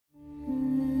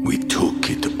We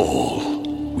took it all.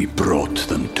 We brought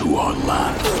them to our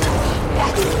land.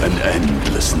 An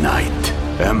endless night,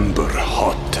 ember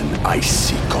hot and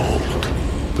icy cold.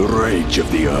 The rage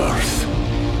of the earth.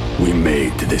 We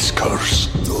made this curse.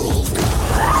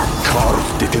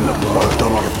 Carved it in the blood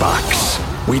on our backs.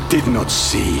 We did not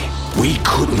see. We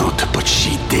could not, but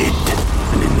she did.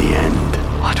 And in the end...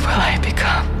 What will I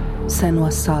become?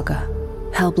 Senua's Saga.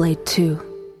 Hellblade 2.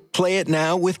 Play it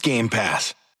now with Game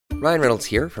Pass. Ryan Reynolds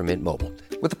here from Mint Mobile.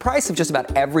 With the price of just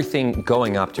about everything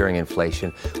going up during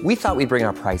inflation, we thought we'd bring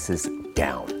our prices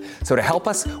down. So to help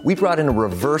us, we brought in a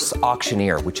reverse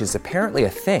auctioneer, which is apparently a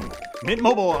thing. Mint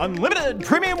Mobile Unlimited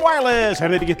Premium Wireless. How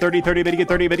to get 30, 30, bit to get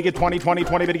 30, bit to get 20, 20,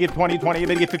 20, bit to get 20, 20,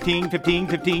 bit to get 15, 15,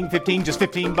 15, 15, just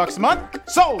 $15 a month?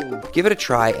 Sold! Give it a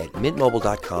try at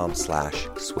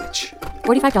mintmobile.com/switch.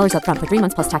 $45 up front for 3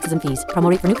 months plus taxes and fees. Promo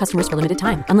rate for new customers for limited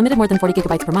time. Unlimited more than 40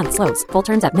 gigabytes per month. Slows full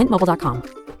terms at mintmobile.com.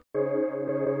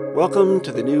 Welcome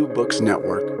to the New Books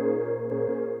Network.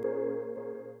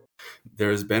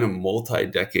 There's been a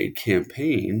multi-decade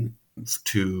campaign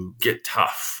to get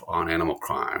tough on animal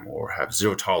crime, or have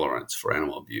zero tolerance for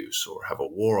animal abuse, or have a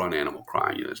war on animal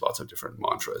crime. There's lots of different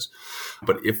mantras.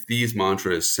 But if these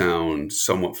mantras sound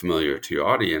somewhat familiar to your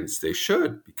audience, they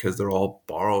should, because they're all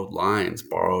borrowed lines,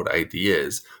 borrowed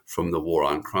ideas from the war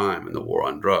on crime and the war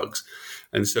on drugs.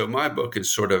 And so my book is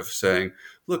sort of saying,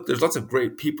 look, there's lots of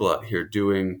great people out here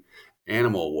doing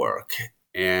animal work,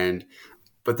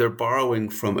 but they're borrowing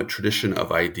from a tradition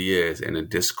of ideas and a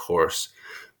discourse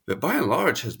that by and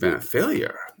large has been a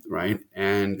failure, right?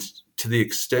 And to the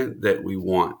extent that we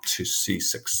want to see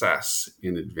success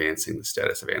in advancing the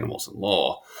status of animals in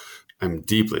law, I'm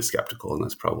deeply skeptical, and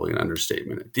that's probably an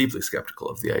understatement, deeply skeptical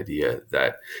of the idea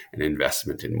that an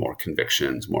investment in more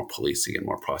convictions, more policing, and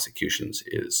more prosecutions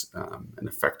is an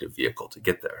effective vehicle to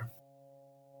get there.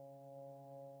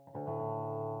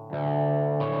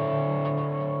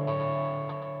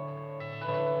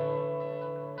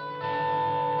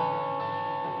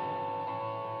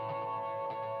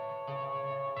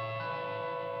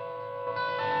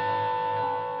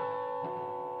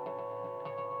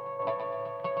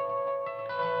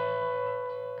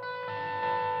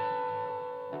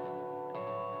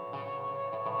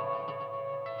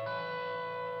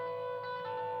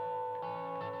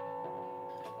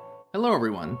 Hello,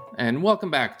 everyone, and welcome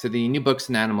back to the New Books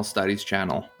and Animal Studies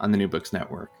channel on the New Books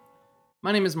Network.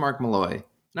 My name is Mark Malloy, and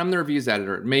I'm the reviews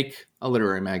editor at Make, a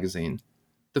literary magazine.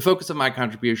 The focus of my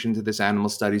contribution to this animal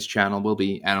studies channel will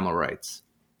be animal rights.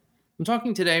 I'm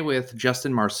talking today with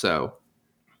Justin Marceau.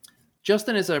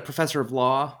 Justin is a professor of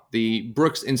law, the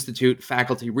Brooks Institute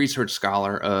faculty research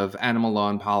scholar of animal law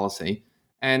and policy,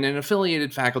 and an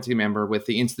affiliated faculty member with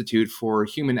the Institute for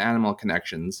Human-Animal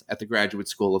Connections at the Graduate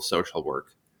School of Social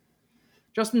Work.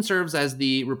 Justin serves as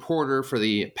the reporter for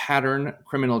the Pattern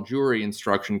Criminal Jury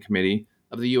Instruction Committee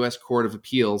of the U.S. Court of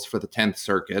Appeals for the 10th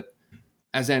Circuit,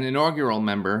 as an inaugural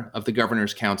member of the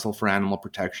Governor's Council for Animal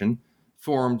Protection,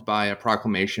 formed by a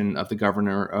proclamation of the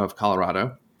Governor of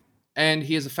Colorado, and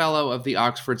he is a fellow of the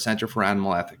Oxford Center for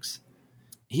Animal Ethics.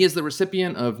 He is the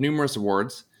recipient of numerous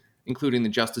awards, including the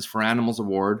Justice for Animals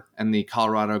Award and the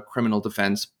Colorado Criminal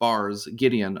Defense Bar's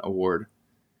Gideon Award.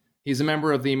 He's a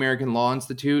member of the American Law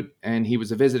Institute, and he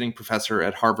was a visiting professor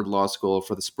at Harvard Law School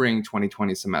for the spring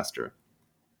 2020 semester.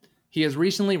 He has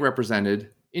recently represented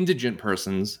indigent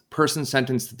persons, persons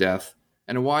sentenced to death,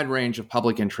 and a wide range of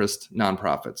public interest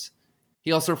nonprofits.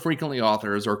 He also frequently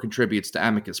authors or contributes to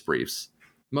amicus briefs,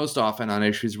 most often on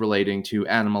issues relating to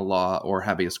animal law or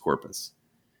habeas corpus.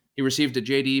 He received a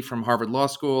JD from Harvard Law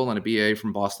School and a BA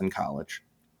from Boston College.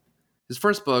 His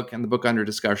first book, and the book under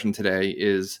discussion today,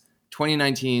 is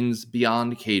 2019's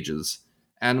Beyond Cages,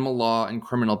 Animal Law and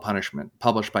Criminal Punishment,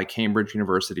 published by Cambridge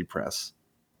University Press.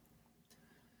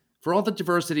 For all the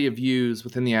diversity of views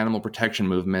within the animal protection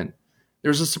movement,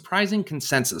 there's a surprising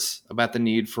consensus about the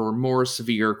need for more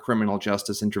severe criminal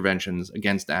justice interventions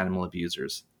against animal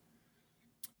abusers.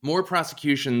 More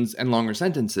prosecutions and longer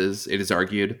sentences, it is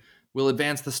argued, will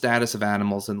advance the status of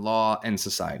animals in law and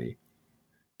society.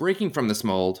 Breaking from this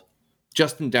mold,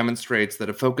 Justin demonstrates that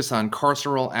a focus on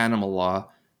carceral animal law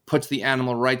puts the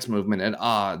animal rights movement at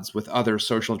odds with other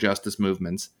social justice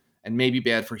movements and may be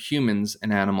bad for humans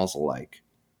and animals alike.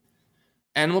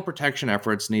 Animal protection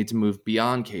efforts need to move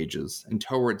beyond cages and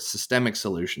towards systemic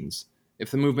solutions if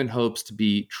the movement hopes to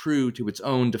be true to its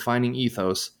own defining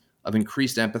ethos of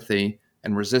increased empathy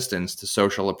and resistance to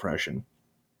social oppression.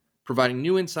 Providing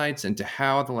new insights into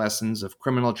how the lessons of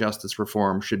criminal justice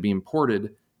reform should be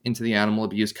imported into the animal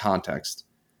abuse context,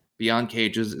 Beyond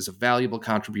Cages is a valuable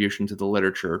contribution to the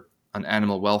literature on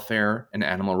animal welfare and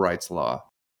animal rights law.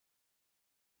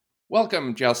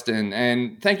 Welcome, Justin,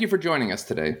 and thank you for joining us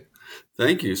today.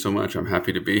 Thank you so much. I'm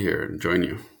happy to be here and join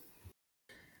you.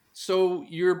 So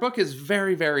your book is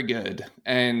very, very good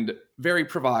and very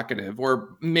provocative,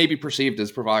 or maybe perceived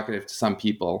as provocative to some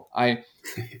people. I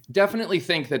definitely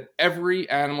think that every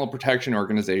animal protection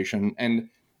organization and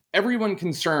everyone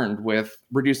concerned with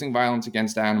reducing violence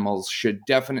against animals should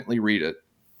definitely read it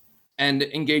and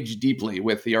engage deeply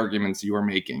with the arguments you are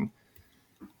making.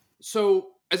 So,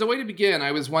 as a way to begin,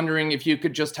 I was wondering if you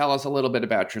could just tell us a little bit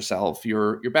about yourself,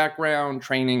 your background,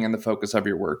 training, and the focus of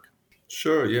your work.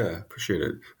 Sure, yeah, appreciate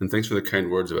it. And thanks for the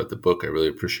kind words about the book. I really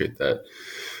appreciate that.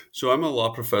 So I'm a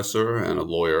law professor and a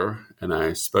lawyer, and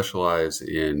I specialize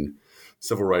in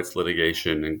civil rights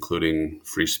litigation, including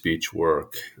free speech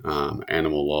work,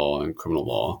 animal law, and criminal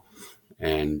law.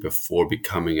 And before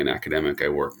becoming an academic, I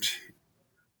worked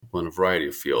in a variety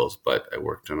of fields, but I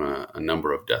worked on a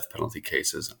number of death penalty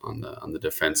cases on the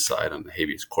defense side, on the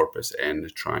habeas corpus end,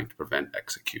 trying to prevent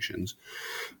executions.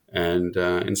 And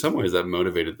in some ways, that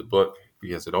motivated the book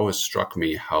because it always struck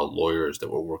me how lawyers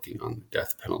that were working on the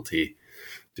death penalty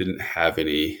didn't have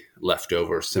any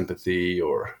leftover sympathy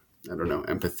or,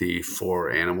 empathy for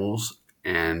animals.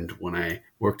 And when I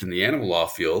worked in the animal law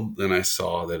field, then I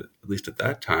saw that, at least at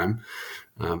that time,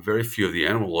 very few of the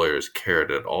animal lawyers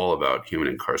cared at all about human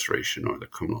incarceration or the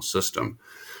criminal system.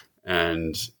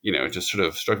 And, it just sort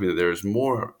of struck me that there's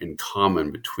more in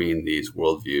common between these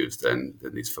worldviews than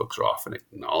these folks are often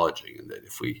acknowledging. And that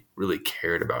if we really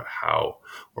cared about how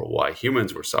or why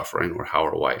humans were suffering or how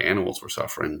or why animals were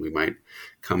suffering, we might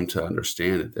come to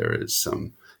understand that there is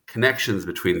some connections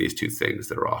between these two things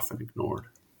that are often ignored.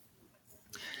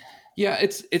 Yeah,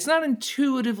 it's not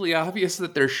intuitively obvious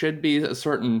that there should be a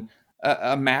certain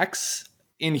a max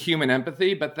in human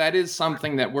empathy, but that is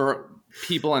something that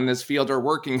people in this field are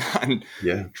working on,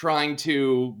 trying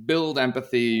to build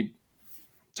empathy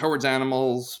towards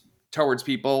animals, towards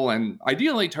people, and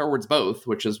ideally towards both,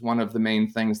 which is one of the main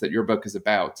things that your book is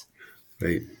about.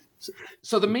 Right.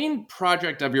 So the main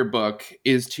project of your book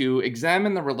is to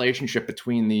examine the relationship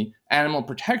between the animal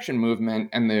protection movement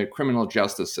and the criminal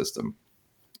justice system.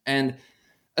 And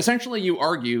essentially, you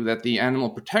argue that the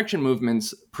animal protection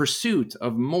movement's pursuit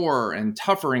of more and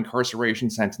tougher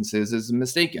incarceration sentences is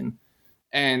mistaken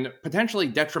and potentially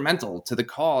detrimental to the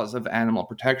cause of animal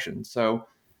protection. So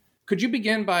could you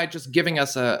begin by just giving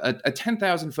us a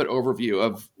 10,000-foot overview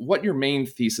of what your main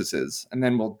thesis is, and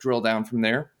then we'll drill down from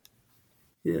there?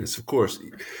 Yes, of course.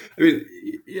 I mean,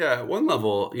 at one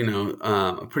level,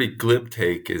 a pretty glib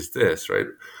take is this, right?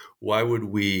 Why would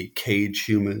we cage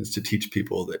humans to teach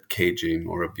people that caging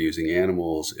or abusing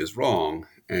animals is wrong?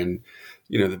 And,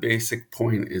 the basic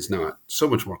point is not so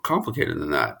much more complicated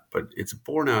than that, but it's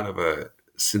born out of a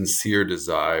sincere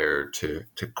desire to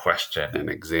question and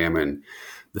examine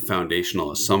the foundational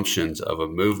assumptions of a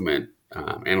movement,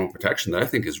 animal protection, that I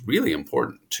think is really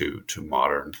important to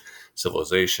modern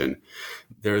civilization.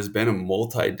 There has been a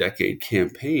multi-decade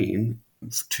campaign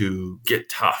to get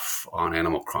tough on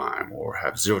animal crime or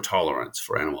have zero tolerance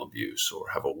for animal abuse or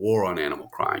have a war on animal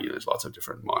crime. There's lots of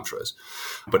different mantras.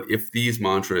 But if these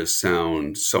mantras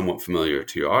sound somewhat familiar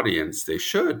to your audience, they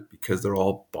should, because they're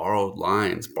all borrowed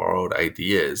lines, borrowed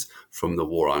ideas from the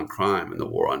war on crime and the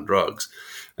war on drugs.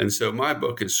 And so my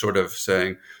book is sort of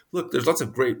saying, look, there's lots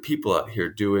of great people out here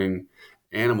doing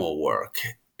animal work,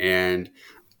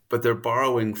 but they're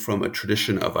borrowing from a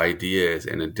tradition of ideas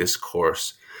and a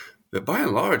discourse that by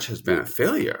and large has been a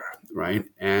failure, right?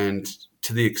 And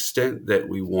to the extent that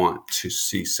we want to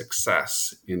see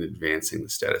success in advancing the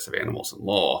status of animals in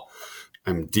law,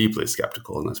 I'm deeply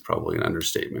skeptical, and that's probably an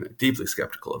understatement, deeply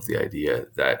skeptical of the idea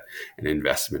that an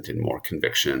investment in more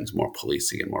convictions, more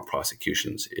policing, and more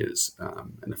prosecutions is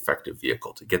an effective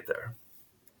vehicle to get there.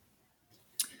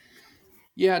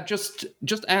 Yeah, just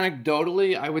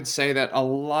anecdotally, I would say that a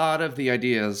lot of the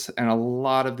ideas and a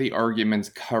lot of the arguments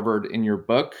covered in your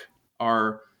book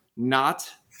are not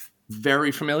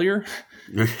very familiar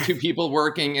to people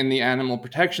working in the animal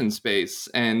protection space.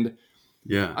 And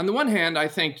on the one hand, I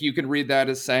think you could read that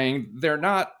as saying they're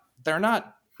not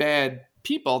bad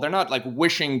people. They're not like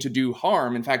wishing to do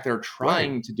harm. In fact, they're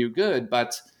trying to do good.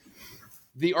 But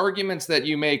the arguments that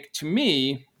you make to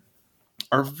me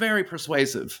are very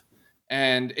persuasive.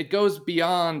 And it goes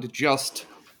beyond just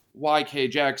why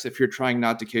cage X if you're trying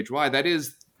not to cage Y. That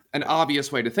is an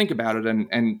obvious way to think about it,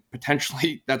 and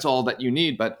potentially that's all that you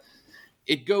need. But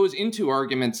it goes into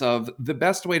arguments of the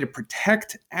best way to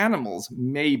protect animals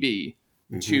may be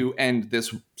to end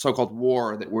this so-called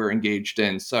war that we're engaged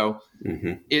in. So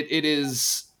it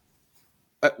is,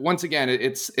 once again,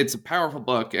 it's a powerful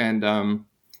book and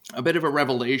a bit of a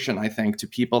revelation, I think, to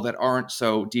people that aren't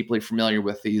so deeply familiar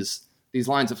with these these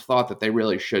lines of thought that they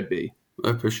really should be. I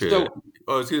appreciate it.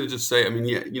 I was going to just say, I mean,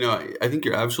 yeah, I think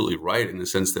you're absolutely right in the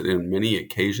sense that in many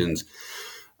occasions,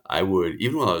 I would,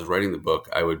 even while I was writing the book,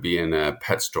 I would be in a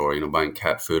pet store, buying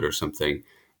cat food or something.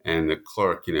 And the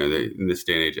clerk, in this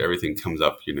day and age, everything comes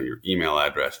up, your email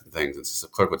address and things. And so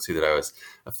the clerk would see that I was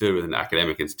affiliated with an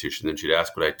academic institution. Then she'd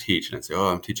ask what I teach. And I'd say,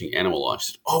 I'm teaching animal law.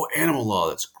 She said, oh, animal law,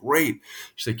 that's great.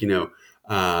 She's like,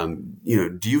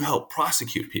 do you help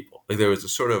prosecute people? Like there was a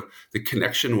sort of, the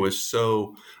connection was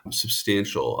so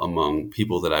substantial among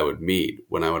people that I would meet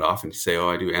when I would often say,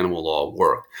 I do animal law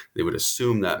work. They would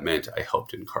assume that meant I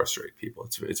helped incarcerate people.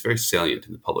 It's very salient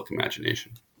in the public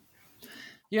imagination.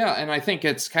 Yeah, and I think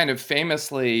it's kind of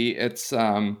famously, it's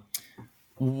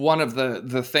one of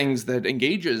the things that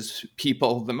engages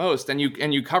people the most, and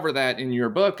you cover that in your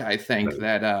book. I think right.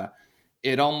 that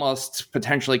it almost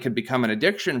potentially could become an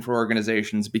addiction for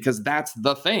organizations because that's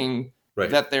the thing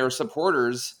right. that their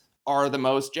supporters are the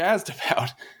most jazzed about.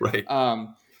 Right.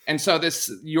 And so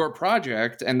your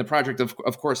project and the project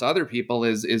of course other people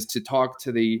is to talk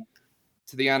to the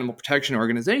animal protection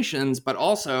organizations, but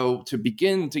also to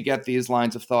begin to get these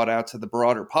lines of thought out to the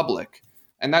broader public.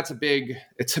 And it's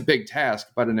a big task,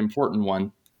 but an important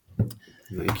one.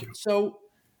 Thank you. So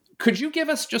could you give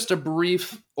us just a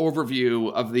brief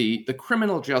overview of the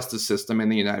criminal justice system in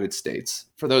the United States,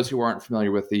 for those who aren't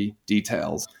familiar with the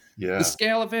details? Yeah. The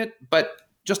scale of it, but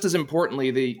just as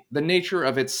importantly, the nature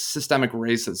of its systemic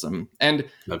racism. And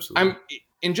absolutely.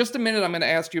 In just a minute, I'm going to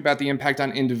ask you about the impact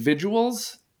on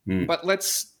individuals, but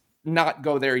let's not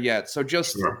go there yet. So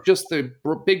just the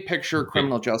big picture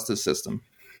criminal justice system.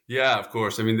 Yeah, of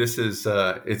course. I mean, this is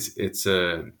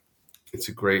it's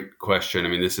a great question. I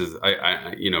mean, this is I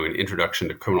an introduction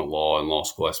to criminal law in law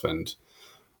school. I spend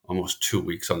almost 2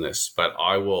 weeks on this, but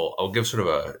I'll give sort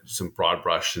of some broad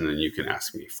brush, and then you can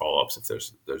ask me follow-ups if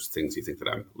there's things you think that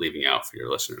I'm leaving out for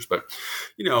your listeners. But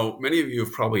many of you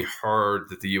have probably heard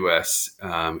that the U.S.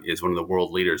 Is one of the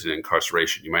world leaders in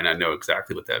incarceration. You might not know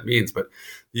exactly what that means, but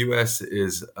the U.S.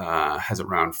 has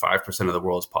around 5% of the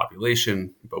world's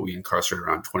population, but we incarcerate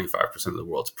around 25% of the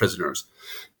world's prisoners.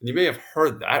 And you may have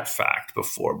heard that fact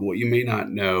before, but what you may not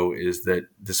know is that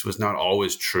this was not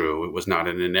always true. It was not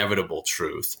an inevitable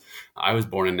truth. I was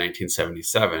born in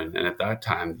 1977, and at that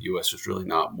time, the U.S. was really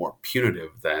not more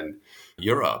punitive than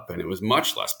Europe, and it was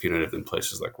much less punitive than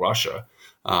places like Russia.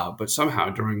 But somehow,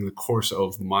 during the course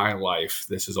of my life,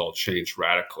 this has all changed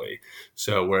radically.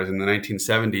 So whereas in the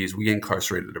 1970s, we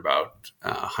incarcerated about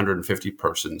 150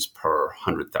 persons per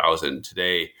 100,000,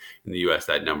 today in the U.S.,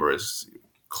 that number is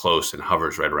close and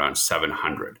hovers right around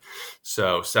 700.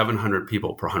 So 700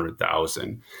 people per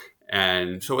 100,000.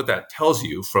 And so what that tells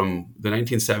you, from the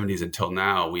 1970s until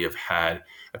now, we have had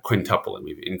a quintupling.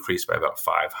 We've increased by about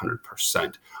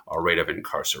 500% our rate of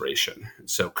incarceration.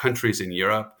 So countries in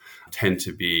Europe tend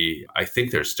to be, I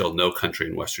think there's still no country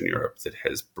in Western Europe that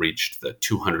has breached the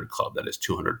 200 club, that is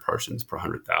 200 persons per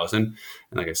 100,000. And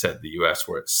like I said, the US,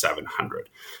 we're at 700.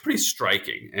 Pretty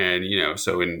striking. And,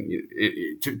 so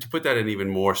to put that in even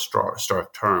more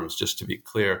stark terms, just to be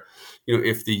clear,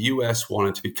 if the US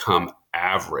wanted to become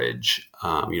average,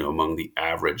 among the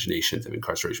average nations of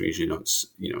incarceration, we usually don't,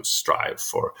 strive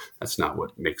for, that's not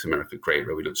what makes America great,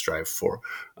 right? We don't strive for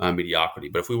mediocrity.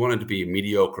 But if we wanted to be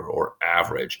mediocre or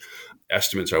average,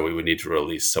 estimates are we would need to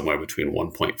release somewhere between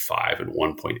 1.5 and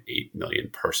 1.8 million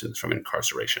persons from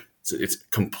incarceration. So it's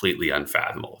completely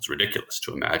unfathomable. It's ridiculous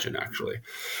to imagine, actually.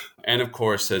 And of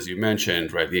course, as you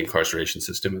mentioned, right, the incarceration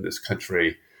system in this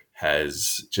country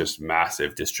has just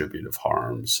massive distributive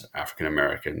harms. African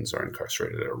Americans are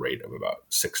incarcerated at a rate of about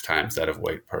 6 times that of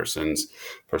white persons.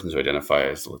 Persons who identify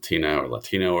as Latina or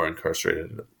Latino are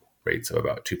incarcerated at rates of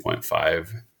about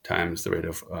 2.5 times the rate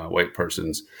of white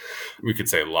persons. We could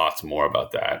say lots more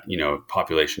about that.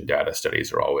 Population data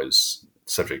studies are always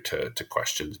subject to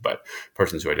questions, but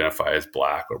persons who identify as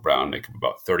Black or brown make up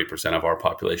about 30% of our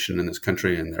population in this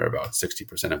country, and they're about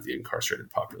 60% of the incarcerated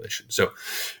population. So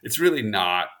it's really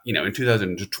not, in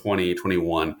 2020,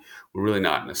 21, we're really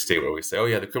not in a state where we say, oh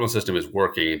yeah, the criminal system is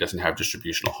working, it doesn't have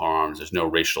distributional harms, there's no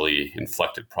racially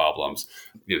inflected problems.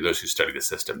 Those who study the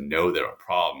system know there are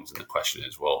problems, and the question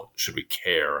is, well, should we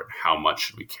care, and how much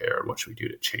should we care, and what should we do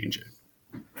to change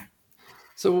it?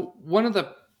 So one of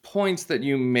the points that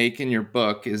you make in your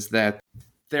book is that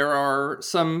there are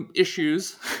some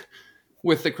issues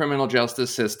with the criminal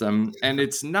justice system, and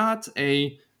it's not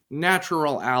a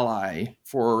natural ally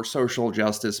for social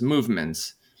justice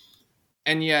movements.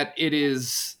 And yet it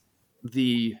is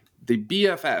the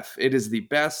BFF, it is the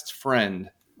best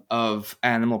friend of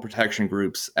animal protection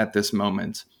groups at this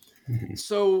moment. Mm-hmm.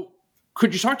 So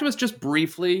Could you talk to us just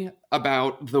briefly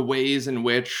about the ways in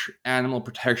which animal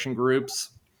protection groups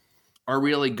are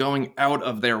really going out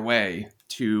of their way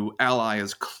to ally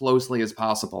as closely as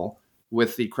possible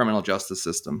with the criminal justice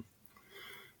system?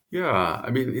 Yeah,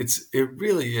 I mean, it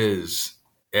really is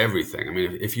everything. I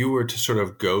mean, if you were to sort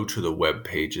of go to the web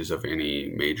pages of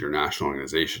any major national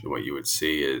organization, what you would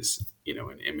see is,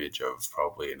 an image of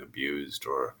probably an abused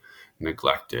or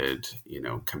neglected,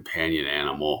 companion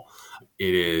animal.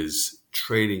 It is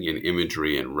trading in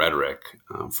imagery and rhetoric,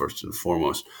 first and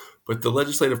foremost. But the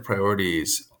legislative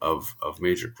priorities of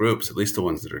major groups, at least the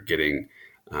ones that are getting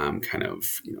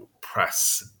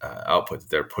press output, that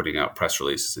they're putting out press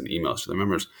releases and emails to their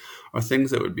members, are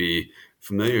things that would be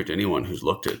familiar to anyone who's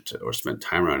looked at or spent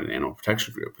time around an animal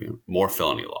protection group. More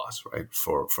felony laws, right?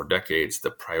 For decades, the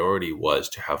priority was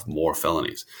to have more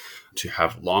felonies, to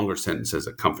have longer sentences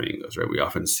accompanying those, right? We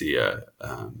often see a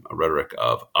rhetoric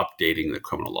of updating the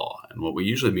criminal law. And what we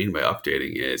usually mean by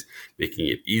updating is making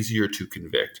it easier to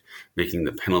convict, making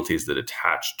the penalties that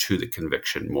attach to the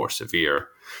conviction more severe,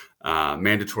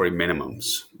 mandatory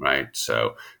minimums, right?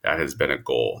 So that has been a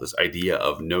goal. This idea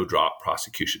of no drop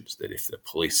prosecutions, that if the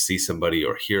police see somebody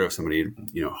or hear of somebody,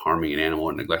 harming an animal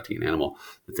or neglecting an animal,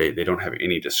 that they don't have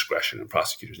any discretion, and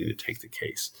prosecutors need to take the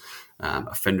case.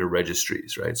 Offender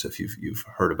registries, right? So if you've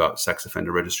heard about sex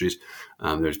offender registries,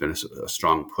 there's been a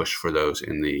strong push for those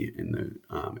in the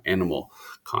animal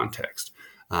context.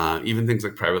 Even things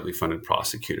like privately funded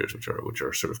prosecutors, which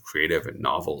are sort of creative and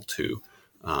novel to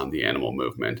the animal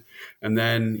movement. And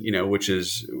then, which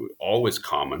is always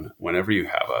common whenever you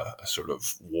have a sort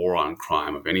of war on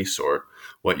crime of any sort,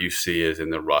 what you see is in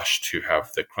the rush to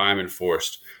have the crime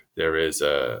enforced, there is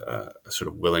a sort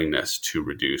of willingness to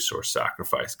reduce or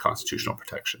sacrifice constitutional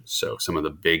protections. So some of the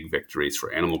big victories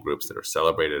for animal groups that are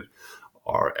celebrated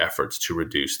are efforts to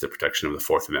reduce the protection of the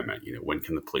Fourth Amendment. When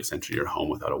can the police enter your home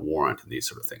without a warrant, and these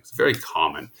sort of things. Very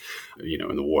common,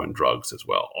 in the war on drugs as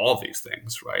well. All these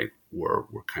things, right, were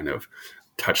kind of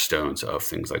touchstones of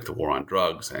things like the war on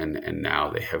drugs, and now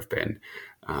they have been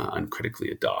uncritically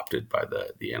adopted by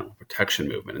the animal protection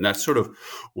movement. And that's sort of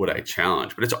what I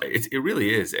challenge. But it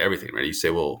really is everything, right? You say,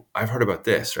 well, I've heard about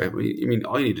this, right? Well,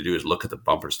 all you need to do is look at the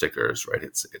bumper stickers, right?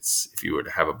 It's if you were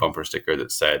to have a bumper sticker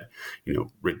that said,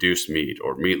 reduced meat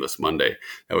or meatless Monday,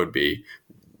 that would be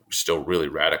still really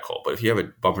radical. But if you have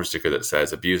a bumper sticker that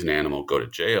says abuse an animal, go to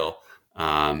jail,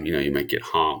 you might get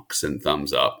honks and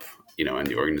thumbs up. And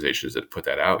the organizations that put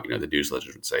that out, the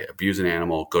newsletters would say, abuse an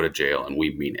animal, go to jail, and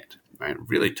we mean it, right?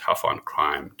 Really tough on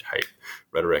crime type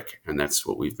rhetoric. And that's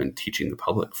what we've been teaching the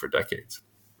public for decades.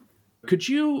 Could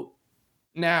you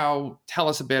now tell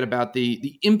us a bit about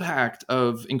the impact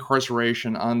of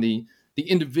incarceration on the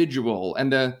individual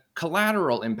and the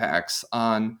collateral impacts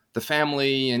on the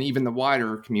family and even the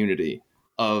wider community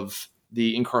of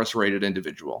the incarcerated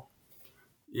individual?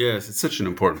 Yes, it's such an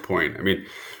important point.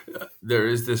 There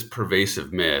is this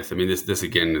pervasive myth. This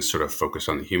again is sort of focused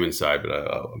on the human side, but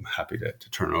I'm happy to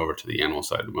turn over to the animal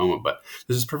side in a moment. But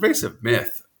there's this pervasive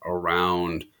myth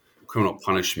around criminal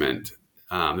punishment.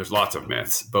 There's lots of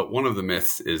myths, but one of the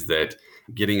myths is that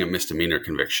getting a misdemeanor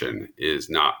conviction is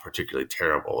not particularly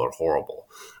terrible or horrible.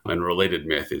 And a related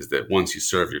myth is that once you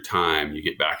serve your time, you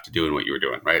get back to doing what you were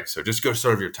doing, right? So just go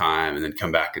serve your time and then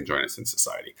come back and join us in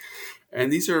society.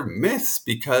 And these are myths,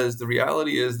 because the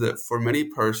reality is that for many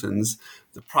persons,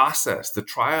 the process, the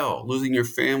trial, losing your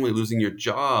family, losing your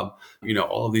job,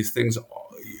 all of these things,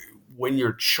 when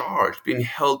you're charged, being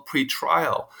held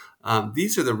pre-trial,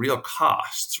 these are the real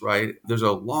costs, right? There's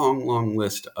a long, long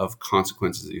list of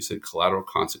consequences, you said, collateral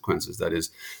consequences, that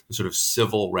is the sort of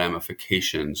civil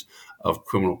ramifications of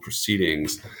criminal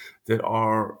proceedings that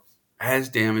are as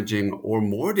damaging or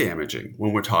more damaging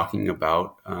when we're talking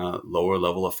about lower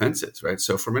level offenses, right?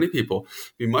 So for many people,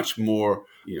 it'd be much more,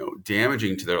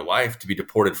 damaging to their life to be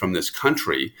deported from this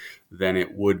country than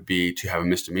it would be to have a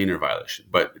misdemeanor violation.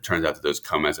 But it turns out that those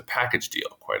come as a package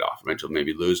deal quite often, right? You'll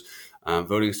maybe lose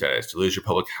voting status, to lose your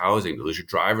public housing, to lose your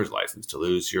driver's license, to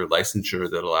lose your licensure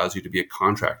that allows you to be a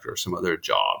contractor or some other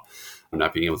job, and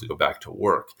not being able to go back to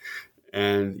work.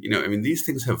 And, these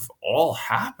things have all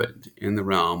happened in the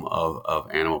realm of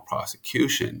animal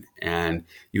prosecution. And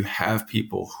you have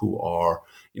people who are,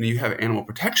 you have animal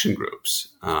protection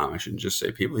groups. I shouldn't just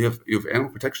say people. You have animal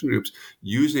protection groups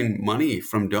using money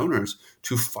from donors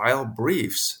to file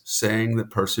briefs saying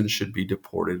that persons should be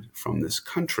deported from this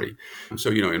country. So,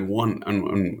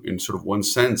 in sort of one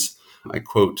sense, I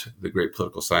quote the great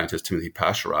political scientist Timothy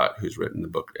Pascherat, who's written the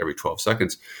book Every 12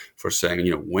 Seconds, for saying,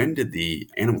 when did the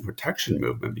animal protection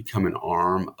movement become an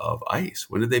arm of ICE?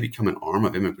 When did they become an arm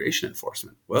of immigration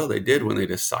enforcement? Well, they did when they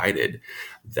decided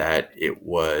that it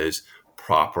was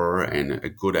proper and a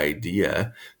good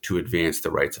idea to advance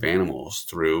the rights of animals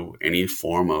through any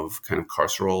form of kind of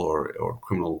carceral or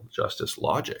criminal justice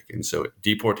logic. And so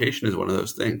deportation is one of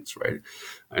those things, right?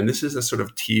 And this is a sort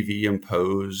of TV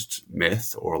imposed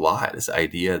myth or lie, this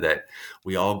idea that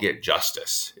we all get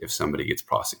justice if somebody gets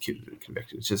prosecuted and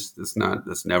convicted.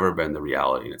 That's never been the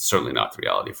reality. And it's certainly not the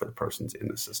reality for the persons in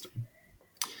the system.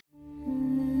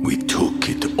 We took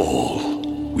it all.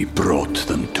 We brought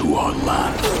them to our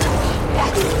land.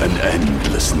 An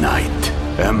endless night,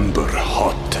 ember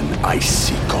hot and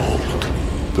icy cold.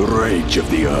 The rage of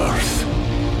the earth.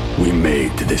 We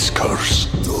made this curse.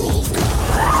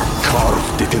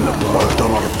 Carved it in the blood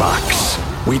on our backs.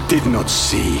 We did not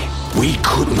see. We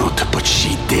could not, but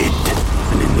she did.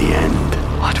 And in the end...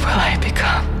 What will I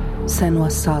become?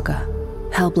 Senua's Saga.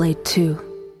 Hellblade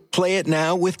 2. Play it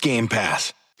now with Game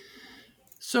Pass.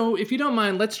 So, if you don't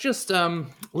mind, let's just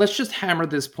hammer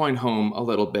this point home a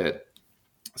little bit.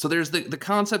 So, there's the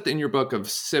concept in your book of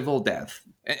civil death,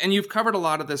 and you've covered a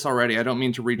lot of this already. I don't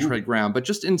mean to retread ground, but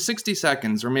just in 60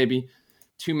 seconds or maybe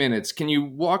 2 minutes, can you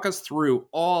walk us through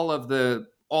all of the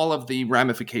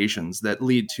ramifications that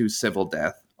lead to civil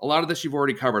death? A lot of this you've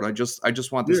already covered. I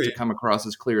just want this to come across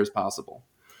as clear as possible.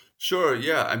 Sure.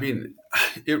 Yeah. I mean,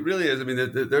 it really is. I mean,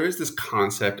 there is this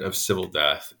concept of civil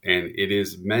death, and it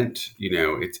is meant,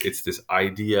 it's this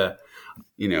idea,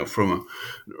 from an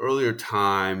earlier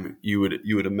time, you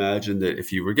would imagine that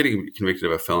if you were getting convicted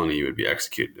of a felony, you would be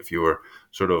executed. If you were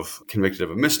sort of convicted of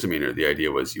a misdemeanor, the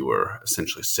idea was you were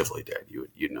essentially civilly dead. You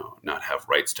would, not have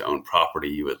rights to own property.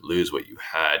 You would lose what you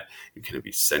had. You kind of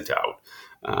be sent out.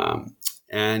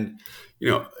 And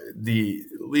the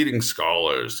leading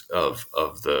scholars of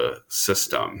the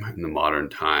system in the modern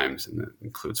times, and that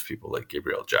includes people like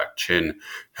Gabriel Jack Chin,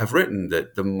 have written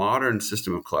that the modern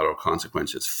system of collateral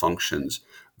consequences functions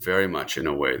very much in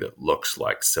a way that looks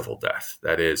like civil death.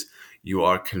 That is, you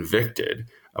are convicted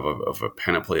of a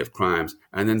panoply of crimes,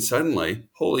 and then suddenly,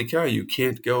 holy cow, you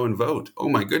can't go and vote. Oh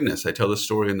my goodness. I tell the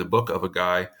story in the book of a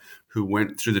guy who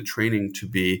went through the training to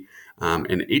be an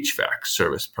HVAC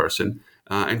service person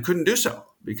and couldn't do so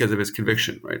because of his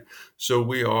conviction, right? So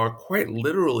we are quite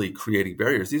literally creating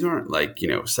barriers. These aren't like,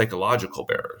 psychological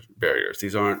barriers.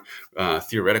 These aren't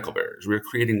theoretical barriers. We're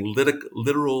creating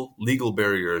literal legal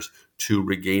barriers to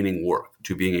regaining work,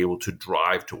 to being able to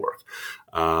drive to work.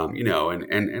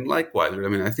 And likewise, I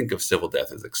mean, I think of civil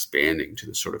death as expanding to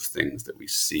the sort of things that we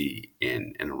see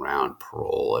in and around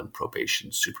parole and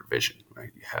probation supervision,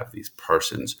 right? You have these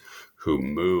persons who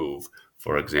move.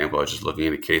 For example, I was just looking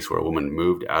at a case where a woman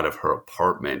moved out of her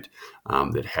apartment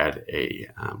that had a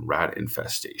rat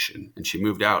infestation, and she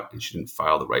moved out and she didn't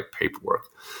file the right paperwork.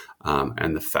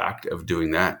 And the fact of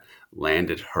doing that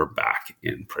landed her back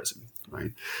in prison,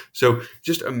 right? So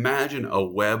just imagine a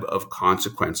web of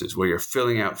consequences where you're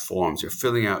filling out forms, you're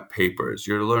filling out papers,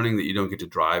 you're learning that you don't get to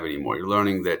drive anymore, you're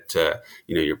learning that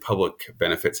your public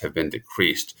benefits have been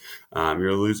decreased,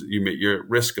 you're at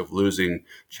risk of losing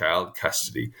child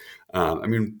custody.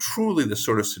 Truly the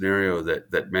sort of scenario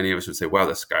that many of us would say, wow,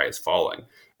 the sky is falling.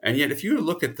 And yet, if you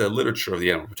look at the literature of the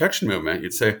animal protection movement,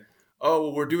 you'd say, oh,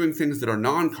 well, we're doing things that are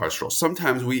non-carceral.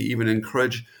 Sometimes we even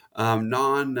encourage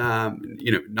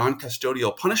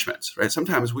non-custodial punishments, right?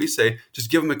 Sometimes we say,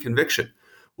 just give them a conviction.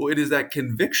 Well, it is that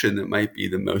conviction that might be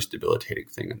the most debilitating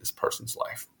thing in this person's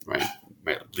life, right? It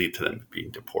might lead to them being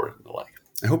deported and the like.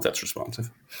 I hope that's responsive.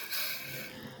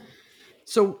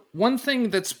 So one thing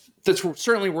that's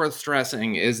certainly worth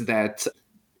stressing is that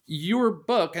your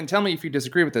book, and tell me if you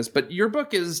disagree with this, but your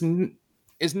book is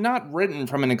not written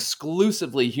from an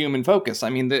exclusively human focus. I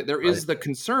mean, there is the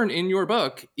concern in your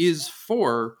book is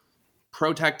for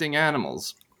protecting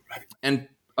animals. Right. And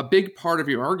a big part of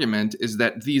your argument is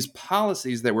that these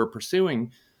policies that we're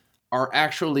pursuing are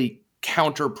actually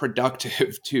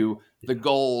counterproductive to the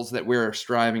goals that we're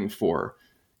striving for.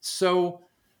 So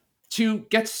to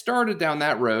get started down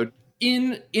that road,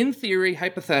 in theory,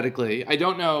 hypothetically, I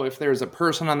don't know if there's a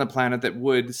person on the planet that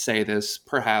would say this,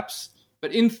 perhaps,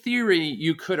 but in theory,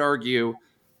 you could argue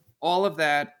all of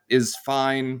that is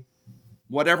fine,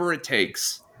 whatever it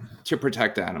takes to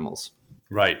protect animals.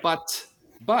 Right.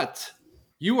 But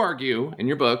you argue in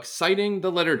your book, citing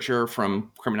the literature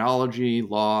from criminology,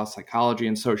 law, psychology,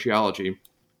 and sociology,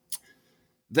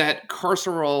 that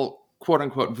carceral, quote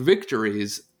unquote,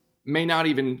 victories may not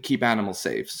even keep animals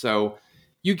safe. So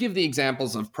you give the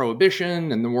examples of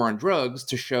prohibition and the war on drugs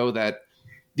to show that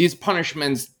these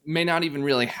punishments may not even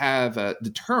really have a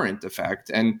deterrent effect.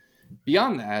 And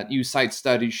beyond that, you cite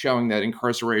studies showing that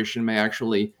incarceration may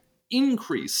actually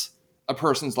increase a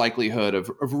person's likelihood of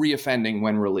reoffending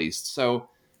when released. So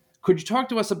could you talk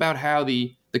to us about how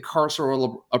the the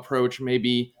carceral approach may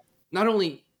be not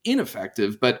only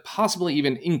ineffective, but possibly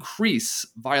even increase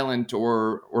violent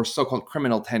or so-called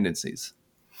criminal tendencies?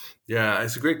 Yeah,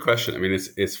 it's a great question. I mean,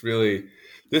 it's really,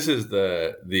 this is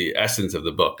the essence of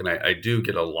the book, and I do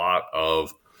get a lot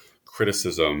of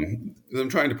criticism. I'm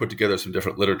trying to put together some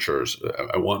different literatures.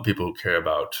 I want people who care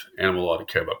about animal law to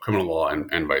care about criminal law,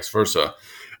 and vice versa.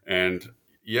 And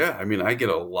yeah, I mean, I get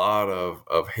a lot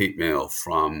of hate mail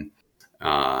from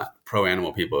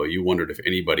pro-animal people. You wondered if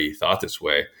anybody thought this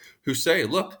way, who say,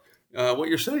 look, what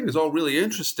you're saying is all really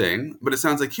interesting, but it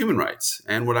sounds like human rights.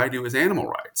 And what I do is animal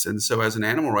rights. And so as an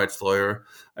animal rights lawyer,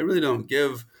 I really don't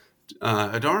give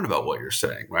a darn about what you're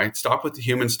saying, right? Stop with the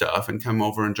human stuff and come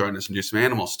over and join us and do some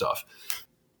animal stuff.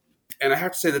 And I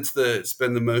have to say it's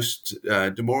been the most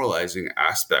demoralizing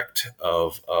aspect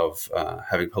of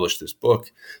having published this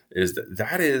book, is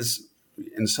that is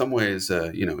in some ways,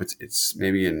 it's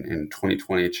maybe in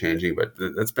 2020 changing, but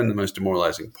that's been the most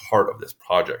demoralizing part of this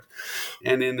project.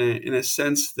 And in a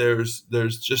sense, there's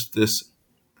just this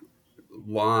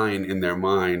line in their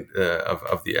mind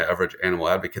of the average animal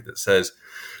advocate that says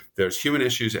there's human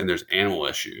issues and there's animal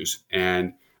issues.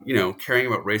 And caring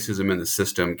about racism in the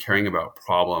system, caring about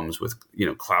problems with,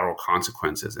 collateral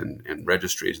consequences and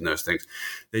registries and those things,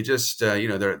 they just,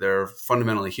 they're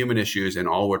fundamentally human issues, and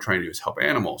all we're trying to do is help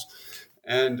animals.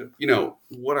 And,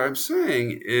 what I'm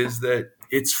saying is that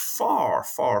it's far,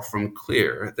 far from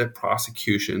clear that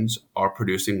prosecutions are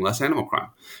producing less animal crime.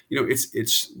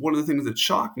 It's one of the things that's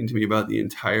shocking to me about the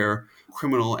entire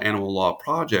criminal animal law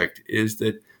project is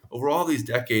that over all these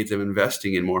decades of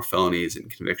investing in more felonies and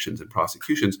convictions and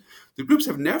prosecutions, the groups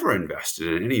have never invested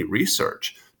in any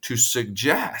research to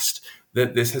suggest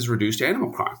that this has reduced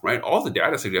animal crime, right? All the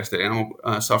data suggests that animal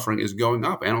suffering is going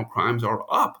up. Animal crimes are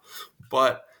up.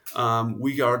 But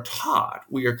we are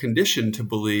conditioned to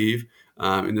believe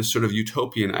in this sort of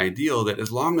utopian ideal that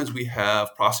as long as we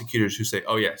have prosecutors who say,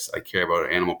 oh, yes, I care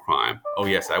about animal crime. Oh,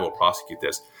 yes, I will prosecute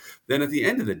this. Then at the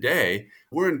end of the day,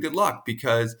 we're in good luck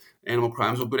because animal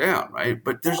crimes will go down, right?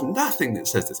 But there's nothing that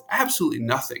says this, absolutely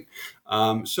nothing.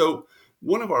 So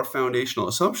one of our foundational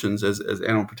assumptions as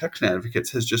animal protection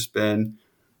advocates has just been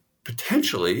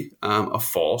potentially a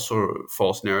false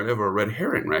narrative or a red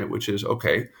herring, right? Which is,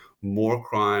 okay, more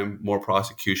crime, more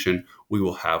prosecution, we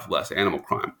will have less animal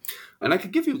crime. And I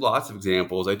could give you lots of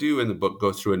examples. I do in the book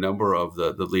go through a number of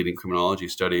the leading criminology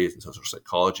studies and social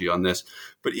psychology on this.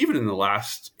 But even in the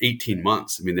last 18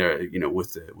 months, I mean,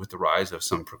 with the rise of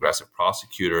some progressive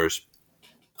prosecutors,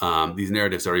 these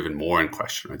narratives are even more in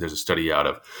question. Right? There's a study out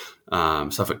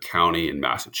of Suffolk County in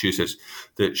Massachusetts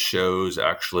that shows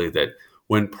actually that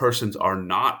when persons are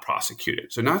not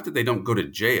prosecuted, so not that they don't go to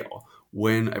jail,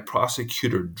 when a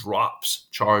prosecutor drops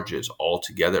charges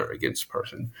altogether against a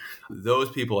person,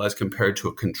 those people, as compared to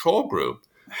a control group,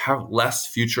 have less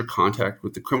future contact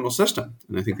with the criminal system.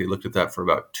 And I think they looked at that for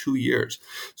about 2 years.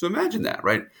 So imagine that,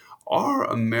 right? Our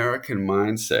American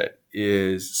mindset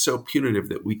is so punitive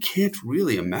that we can't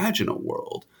really imagine a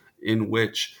world in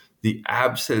which the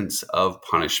absence of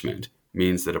punishment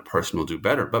means that a person will do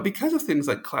better. But because of things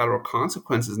like collateral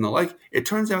consequences and the like, it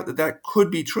turns out that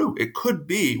could be true. It could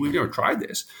be, we've never tried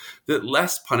this, that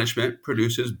less punishment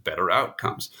produces better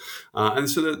outcomes. And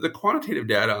so the quantitative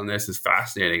data on this is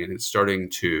fascinating, and it's starting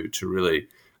to really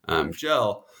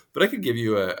gel. But I could give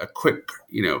you a quick,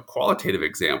 qualitative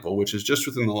example, which is just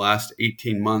within the last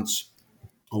 18 months,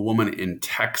 a woman in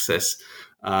Texas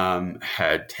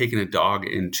had taken a dog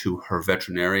into her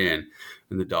veterinarian,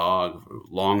 and the dog,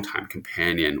 longtime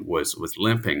companion, was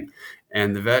limping.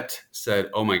 And the vet said,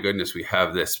 "Oh my goodness, we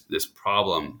have this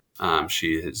problem.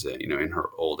 She is, in her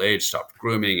old age, stopped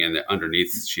grooming, and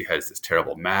underneath she has this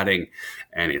terrible matting,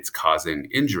 and it's causing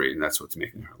injury, and that's what's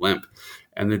making her limp."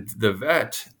 And the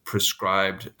vet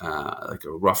prescribed like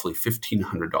a roughly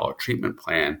 $1,500 treatment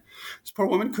plan. This poor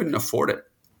woman couldn't afford it,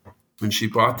 and she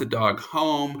brought the dog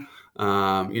home.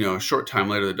 A short time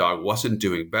later, the dog wasn't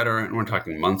doing better. And we're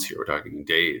talking months here. We're talking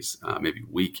days, maybe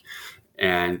a week.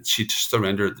 And she just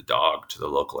surrendered the dog to the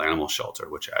local animal shelter,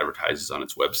 which advertises on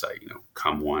its website,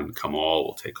 come one, come all,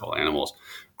 we'll take all animals,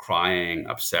 crying,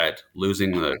 upset,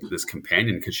 losing this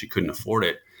companion because she couldn't afford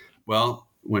it. Well,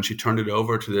 when she turned it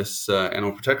over to this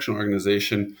animal protection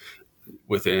organization,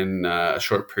 within a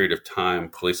short period of time,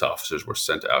 police officers were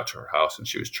sent out to her house, and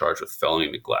she was charged with felony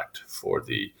neglect for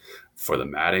the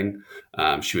matting.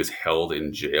 She was held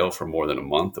in jail for more than a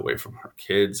month, away from her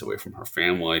kids, away from her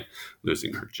family,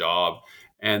 losing her job.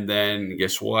 And then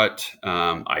guess what?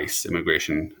 ICE,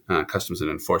 Immigration, Customs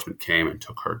and Enforcement, came and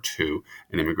took her to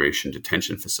an immigration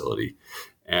detention facility.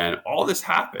 And all this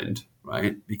happened,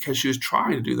 right, because she was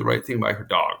trying to do the right thing by her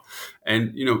dog.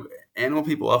 And, animal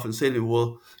people often say to me,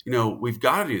 well, we've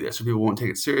got to do this or people won't take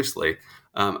it seriously.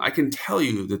 I can tell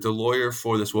you that the lawyer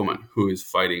for this woman who is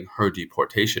fighting her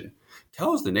deportation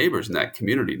tells the neighbors in that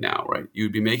community now, right?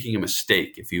 You'd be making a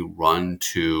mistake if you run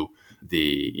to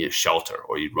the shelter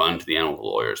or you run to the animal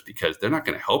lawyers, because they're not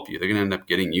going to help you. They're going to end up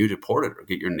getting you deported or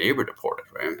get your neighbor deported,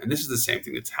 right? And this is the same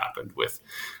thing that's happened with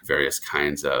various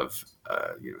kinds of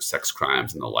sex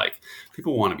crimes and the like.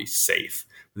 People want to be safe.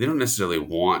 They don't necessarily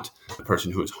want the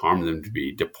person who has harmed them to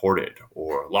be deported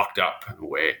or locked up in a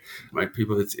way, right?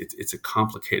 People, it's a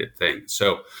complicated thing.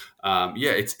 So,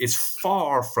 it's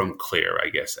far from clear, I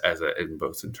guess, in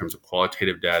both in terms of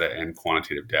qualitative data and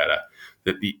quantitative data,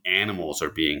 that the animals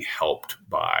are being helped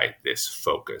by this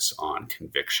focus on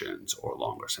convictions or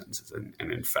longer sentences,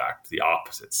 and in fact, the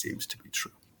opposite seems to be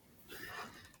true.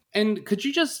 And could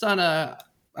you just on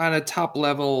a top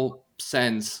level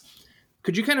sense,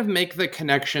 could you kind of make the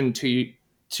connection to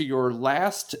your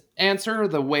last answer,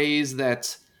 the ways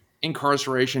that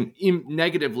incarceration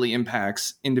negatively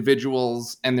impacts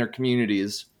individuals and their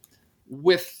communities,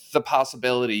 with the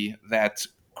possibility that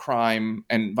crime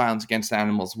and violence against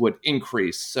animals would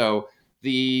increase? So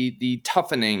the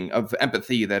toughening of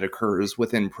empathy that occurs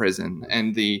within prison,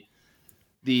 and the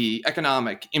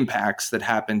economic impacts that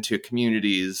happen to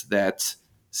communities that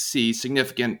see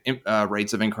significant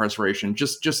rates of incarceration.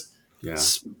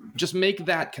 Just make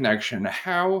that connection.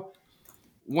 How,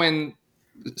 when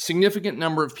significant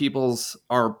number of peoples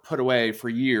are put away for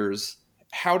years,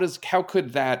 how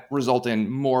could that result in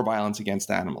more violence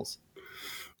against animals?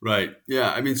 Right.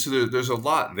 Yeah. I mean, so there's a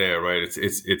lot there, right?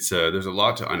 It's there's a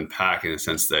lot to unpack in the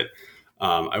sense that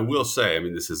I will say, I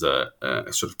mean, this is a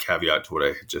sort of caveat to what I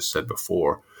had just said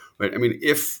before, right? I mean,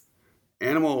 if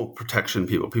animal protection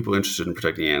people interested in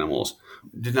protecting animals,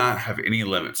 did not have any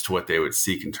limits to what they would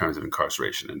seek in terms of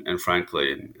incarceration. And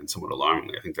frankly, and somewhat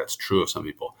alarmingly, I think that's true of some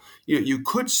people. You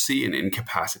could see an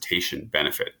incapacitation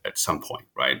benefit at some point,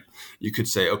 right? You could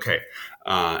say, okay,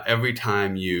 every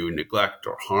time you neglect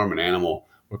or harm an animal,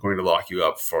 we're going to lock you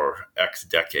up for X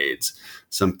decades,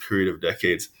 some period of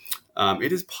decades.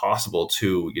 It is possible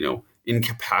to,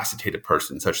 incapacitate a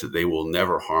person such that they will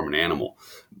never harm an animal.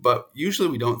 But usually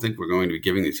we don't think we're going to be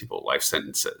giving these people life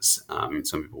sentences.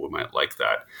 Some people might like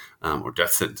that, or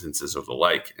death sentences or the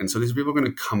like. And so these people are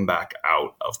going to come back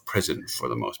out of prison for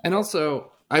the most part. And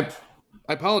also, I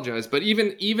apologize, but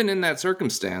even in that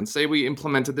circumstance, say we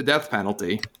implemented the death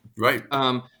penalty, right?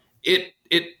 It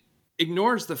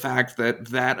ignores the fact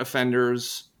that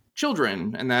offender's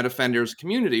children and that offender's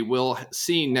community will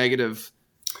see negative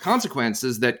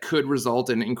consequences that could result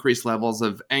in increased levels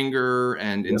of anger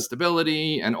and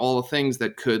instability and all the things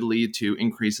that could lead to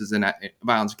increases in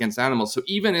violence against animals. So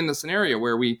even in the scenario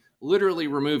where we literally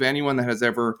remove anyone that has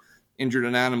ever injured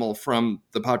an animal from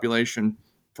the population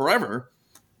forever,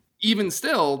 even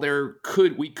still,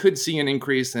 we could see an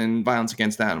increase in violence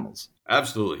against animals.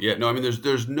 Absolutely. Yeah. No, I mean,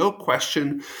 there's no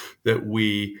question that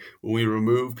when we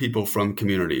remove people from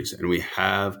communities and we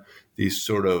have these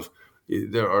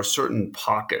there are certain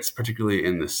pockets, particularly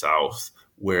in the South,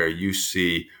 where you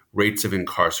see rates of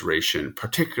incarceration,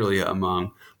 particularly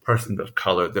among persons of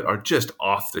color, that are just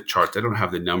off the charts. I don't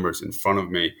have the numbers in front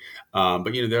of me, but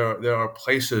there are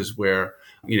places where,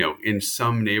 in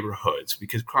some neighborhoods,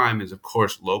 because crime is of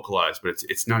course localized, but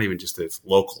it's not even just that it's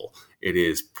local. It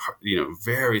is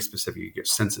very specific. You get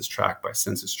census tract by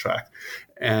census tract,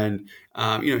 and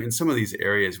in some of these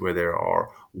areas where there are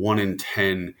 1 in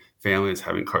 10 families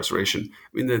have incarceration, I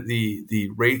mean, the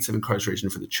rates of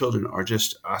incarceration for the children are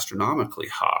just astronomically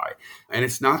high. And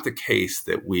it's not the case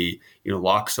that we,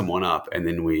 lock someone up and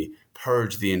then we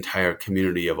purge the entire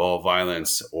community of all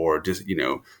violence or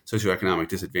socioeconomic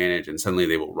disadvantage, and suddenly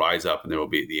they will rise up and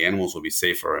the animals will be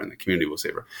safer and the community will be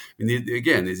safer. I mean,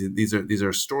 again, these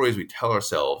are stories we tell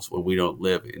ourselves when we don't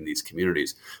live in these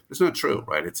communities. But it's not true,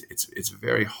 right? It's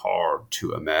very hard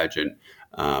to imagine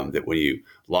that when you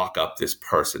lock up this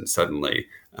person suddenly,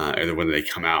 either when they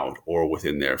come out or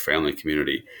within their family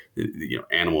community,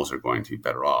 animals are going to be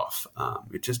better off.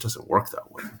 It just doesn't work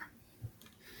that way.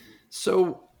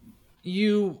 So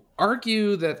you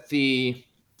argue that the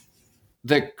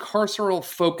carceral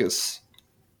focus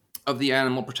of the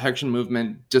animal protection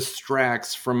movement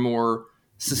distracts from more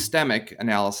systemic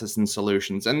analysis and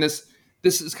solutions, and this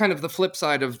is kind of the flip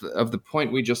side of the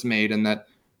point we just made, in that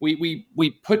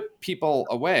we put people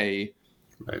away,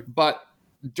 right, but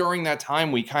during that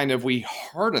time we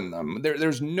harden them.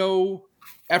 There's no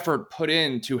effort put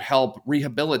in to help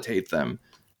rehabilitate them.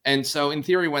 And so in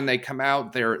theory, when they come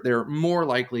out, they're more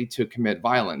likely to commit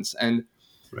violence. And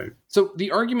right. So the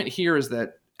argument here is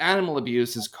that animal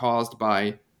abuse is caused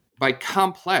by by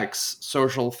complex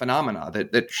social phenomena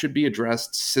that should be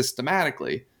addressed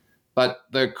systematically. But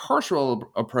the carceral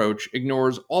approach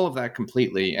ignores all of that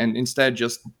completely and instead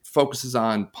just focuses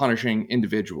on punishing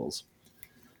individuals.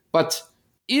 But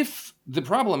if the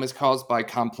problem is caused by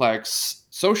complex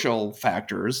social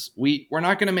factors, we're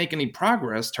not going to make any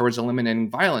progress towards eliminating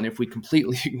violence if we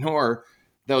completely ignore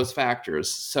those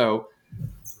factors. So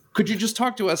could you just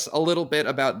talk to us a little bit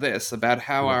about this, about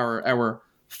how our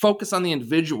focus on the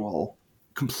individual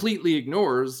completely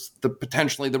ignores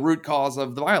potentially the root cause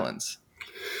of the violence?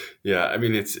 Yeah, I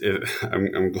mean,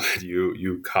 I'm glad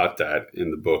you caught that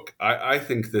in the book. I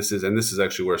think this is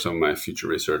actually where some of my future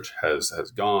research has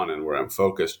gone and where I'm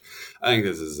focused. I think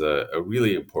this is a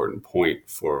really important point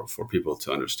for people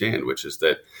to understand, which is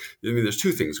that, I mean, there's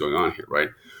two things going on here, right?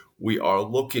 We are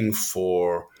looking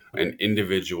for an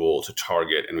individual to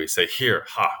target, and we say, here,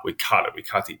 we caught it. We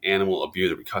caught the animal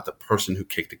abuser. We caught the person who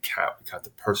kicked a cat. We caught the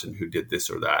person who did this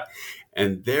or that.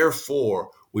 And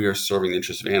therefore, we are serving the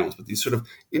interests of animals. But these sort of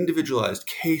individualized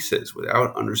cases,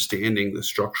 without understanding the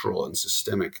structural and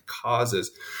systemic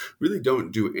causes, really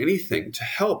don't do anything to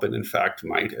help, and in fact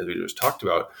might, as we just talked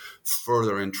about,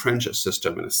 further entrench a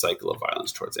system and a cycle of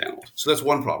violence towards animals. So that's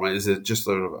one problem, right? Is it just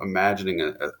sort of imagining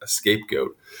a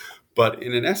scapegoat? But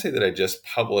in an essay that I just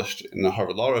published in the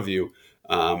Harvard Law Review,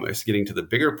 it's getting to the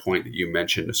bigger point that you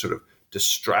mentioned, of sort of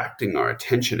distracting our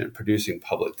attention and producing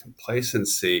public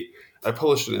complacency. I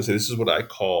published an essay. This is what I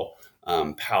call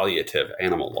palliative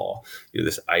animal law.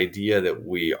 This idea that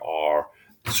we are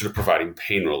sort of providing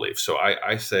pain relief. So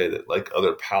I say that, like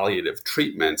other palliative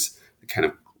treatments, the kind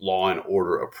of law and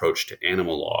order approach to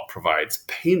animal law provides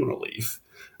pain relief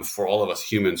for all of us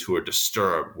humans who are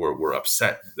disturbed. We're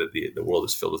upset that the world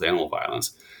is filled with animal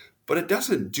violence, but it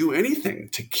doesn't do anything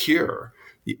to cure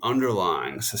the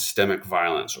underlying systemic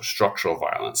violence or structural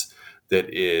violence that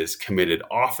is committed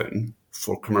often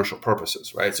for commercial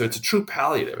purposes, right? So it's a true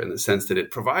palliative in the sense that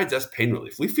it provides us pain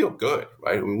relief. We feel good,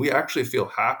 right? I mean, we actually feel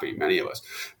happy, many of us.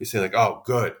 We say like, oh,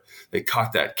 good, they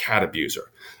caught that cat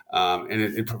abuser. And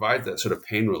it provides that sort of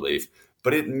pain relief,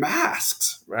 but it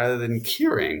masks, rather than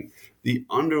curing, the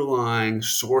underlying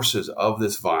sources of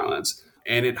this violence,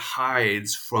 and it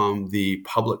hides from the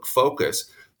public focus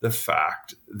the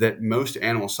fact that most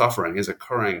animal suffering is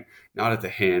occurring not at the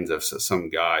hands of some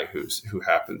guy who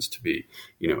happens to be,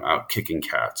 out kicking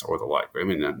cats or the like. I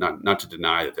mean, not to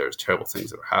deny that there's terrible things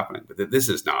that are happening, but that this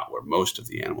is not where most of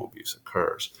the animal abuse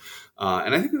occurs.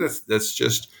 And I think that's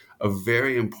just a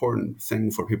very important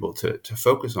thing for people to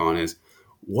focus on, is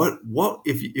what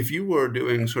if you were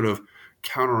doing sort of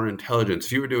counterintelligence,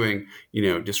 if you were doing,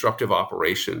 disruptive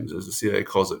operations, as the CIA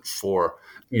calls it, for,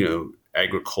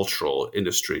 agricultural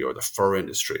industry or the fur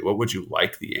industry, what would you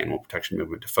like the animal protection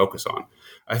movement to focus on?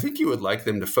 I think you would like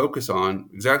them to focus on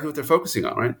exactly what they're focusing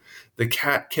on, right? The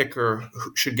cat kicker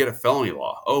should get a felony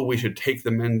law. Oh, we should take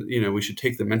the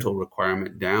mental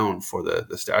requirement down for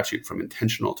the statute from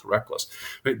intentional to reckless.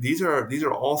 Right? These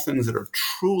are all things that are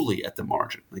truly at the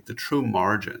margin, like the true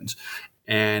margins.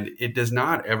 And it does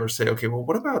not ever say, okay, well,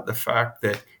 what about the fact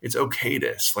that it's okay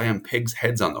to slam pigs'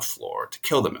 heads on the floor, to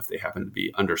kill them if they happen to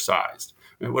be undersized?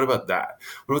 I mean, what about that?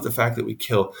 What about the fact that we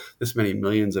kill this many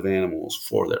millions of animals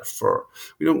for their fur?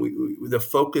 The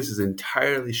focus is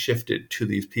entirely shifted to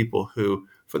these people who,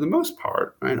 for the most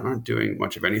part, right, aren't doing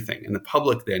much of anything. And the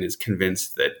public then is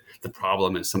convinced that the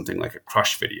problem is something like a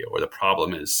Crush video, or the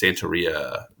problem is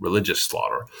Santeria religious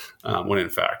slaughter, when in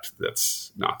fact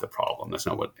that's not the problem. That's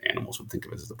not what animals would think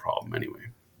of as the problem anyway.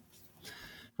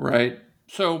 Right.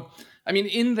 So, I mean,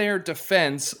 in their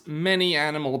defense, many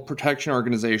animal protection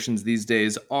organizations these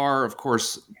days are, of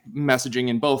course, messaging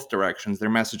in both directions. They're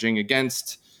messaging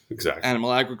against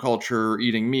animal agriculture,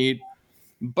 eating meat,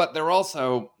 but they're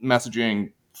also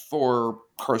messaging for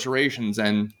carcerations.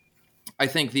 And I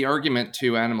think the argument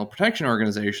to animal protection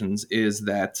organizations is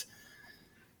that,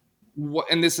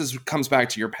 and this comes back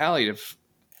to your palliative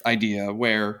idea,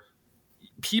 where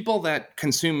people that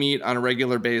consume meat on a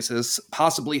regular basis,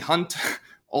 possibly hunt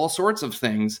all sorts of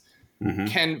things,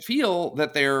 can feel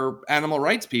that they're animal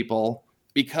rights people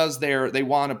because they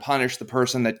want to punish the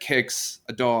person that kicks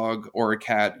a dog or a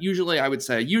cat. Usually, I would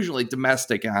say,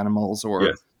 domestic animals,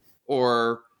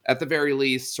 or at the very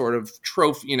least, sort of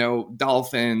trophy,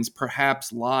 dolphins,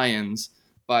 perhaps lions.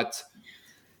 But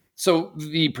so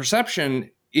the perception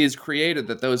is created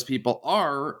that those people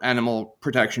are animal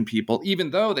protection people, even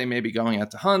though they may be going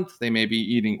out to hunt, they may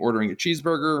be ordering a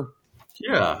cheeseburger.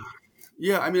 Yeah.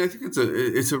 I mean, I think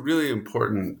it's a really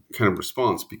important kind of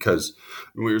response, because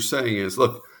what you're saying is,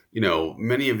 look,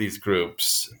 many of these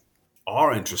groups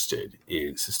are interested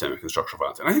in systemic and structural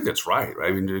violence. And I think that's right?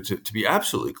 I mean, to be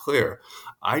absolutely clear,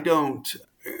 I don't,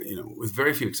 with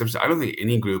very few exceptions, I don't think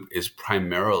any group is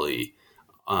primarily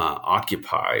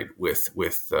occupied with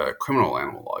criminal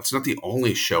animal law. It's not the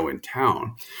only show in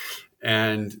town.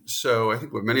 And so I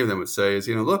think what many of them would say is,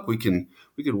 look, we can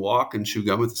walk and chew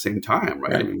gum at the same time,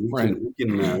 right? I mean,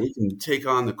 we can take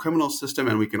on the criminal system,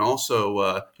 and we can also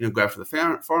go after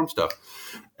the farm stuff.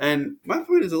 And my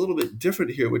point is a little bit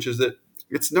different here, which is that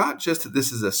it's not just that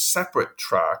this is a separate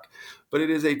track, but it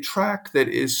is a track that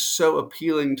is so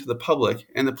appealing to the public,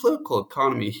 and the political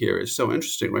economy here is so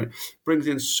interesting, right? Brings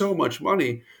in so much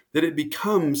money that it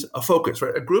becomes a focus,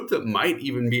 right? A group that might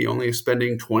even be only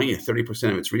spending 20 or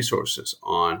 30% of its resources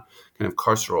on kind of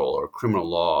carceral or criminal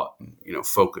law,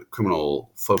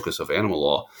 criminal focus of animal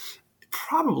law,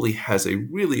 probably has a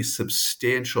really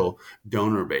substantial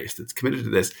donor base that's committed to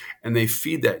this, and they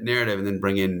feed that narrative and then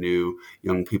bring in new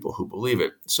young people who believe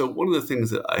it. So one of the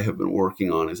things that I have been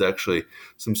working on is actually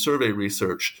some survey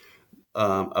research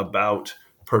about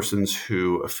persons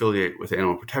who affiliate with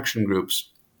animal protection groups.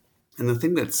 And the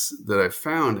thing that I've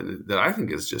found, and that I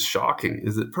think is just shocking,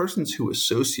 is that persons who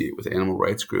associate with animal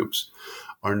rights groups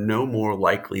are no more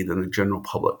likely than the general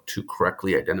public to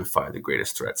correctly identify the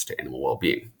greatest threats to animal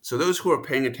well-being. So those who are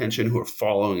paying attention, who are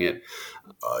following it,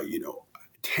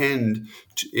 tend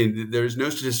to, there's no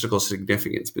statistical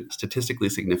significance, but statistically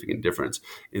significant difference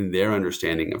in their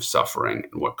understanding of suffering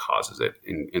and what causes it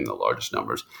in the largest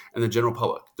numbers. And the general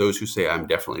public, those who say, I'm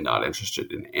definitely not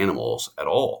interested in animals at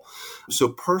all. So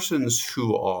persons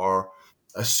who are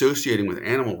associating with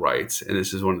animal rights, and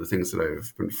this is one of the things that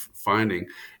I've been finding,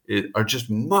 are just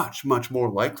much, much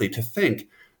more likely to think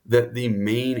that the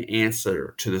main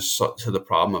answer to the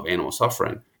problem of animal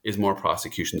suffering is more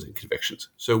prosecutions and convictions.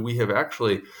 So we have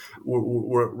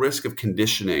we're at risk of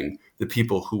conditioning the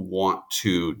people who want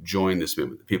to join this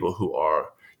movement, the people who are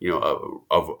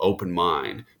of open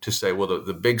mind, to say, well,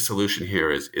 the big solution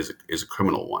here is a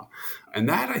criminal one. And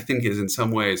that, I think, is in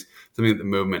some ways something that the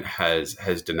movement has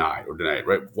denied,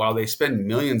 right? While they spend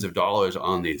millions of dollars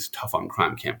on these tough on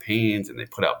crime campaigns and they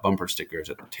put out bumper stickers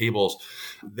at the tables,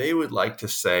 they would like to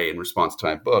say, in response to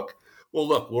my book, well,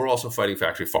 look, we're also fighting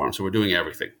factory farms, so we're doing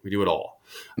everything. We do it all.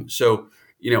 So,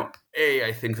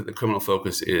 I think that the criminal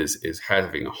focus is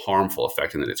having a harmful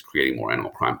effect in that it's creating more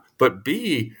animal crime. But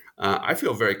B, I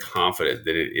feel very confident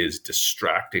that it is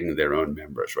distracting their own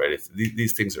members, right?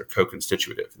 These things are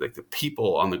co-constitutive. Like, the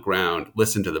people on the ground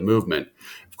listen to the movement.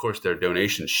 Of course, their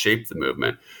donations shape the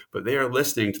movement, but they are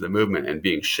listening to the movement and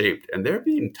being shaped. And they're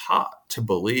being taught to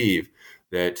believe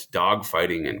that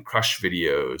dogfighting and crush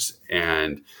videos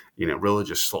and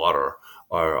religious slaughter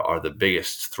are the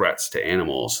biggest threats to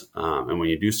animals. And when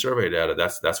you do survey data,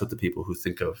 that's what the people who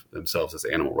think of themselves as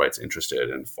animal rights interested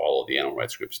and follow the animal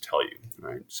rights groups tell you,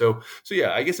 right? So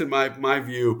yeah, I guess in my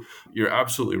view, you're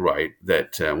absolutely right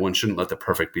that one shouldn't let the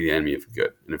perfect be the enemy of the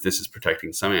good. And if this is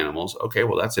protecting some animals, okay,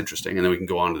 well, that's interesting, and then we can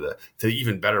go on to the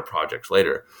even better projects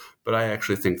later. But I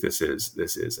actually think this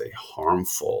is a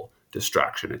harmful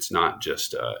distraction. It's not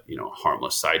just a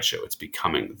harmless sideshow. It's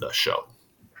becoming the show.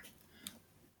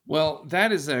 Well,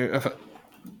 that is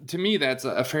to me, that's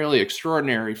a fairly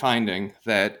extraordinary finding,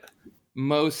 that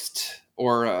most,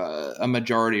 or a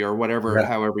majority, or whatever,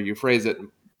 however you phrase it,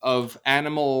 of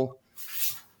animal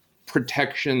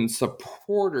protection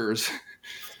supporters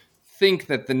think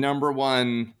that the number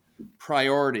one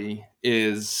priority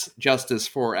is justice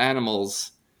for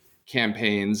animals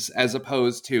campaigns, as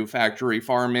opposed to factory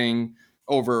farming,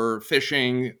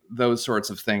 overfishing, those sorts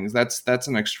of things. That's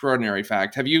an extraordinary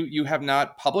fact. You have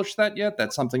not published that yet?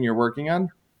 That's something you're working on?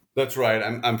 That's right.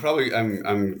 I'm actually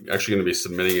going to be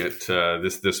submitting it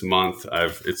this month.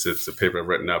 It's a paper I've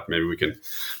written up. Maybe we can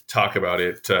talk about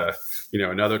it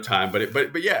another time.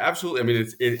 But yeah, absolutely. I mean,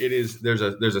 it is. There's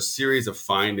a series of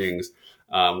findings.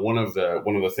 One of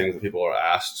the things that people are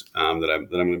asked that I'm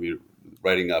going to be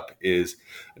writing up is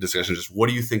a discussion. Just what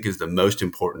do you think is the most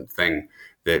important thing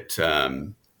that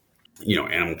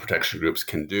animal protection groups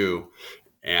can do?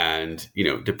 And,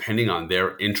 depending on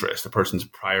their interest, the person's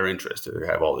prior interest, they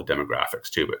have all the demographics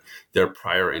too, but their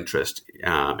prior interest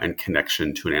and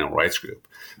connection to an animal rights group,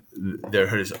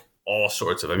 there is all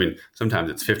sorts of, sometimes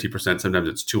it's 50%, sometimes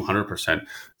it's 200%.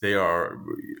 They are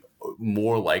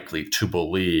more likely to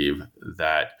believe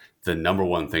that the number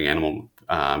one thing animal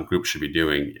groups should be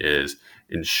doing is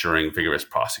ensuring vigorous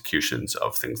prosecutions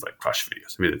of things like crush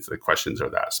videos. I mean, the questions are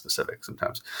that specific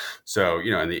sometimes. So,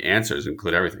 and the answers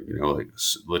include everything, like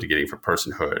litigating for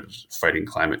personhood, fighting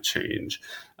climate change,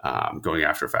 going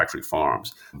after factory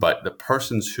farms. But the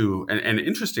persons who, and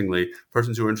interestingly,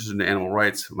 persons who are interested in animal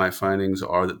rights, my findings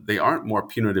are that they aren't more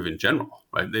punitive in general,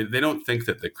 right? They don't think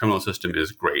that the criminal system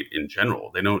is great in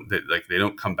general. They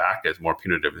don't come back as more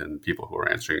punitive than people who are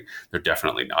answering. They're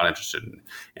definitely not interested in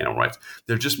animal rights.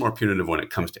 They're just more punitive when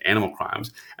it comes to animal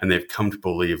crimes. And they've come to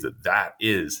believe that that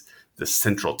is the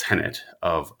central tenet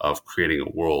of creating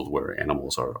a world where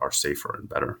animals are safer and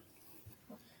better.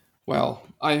 Well,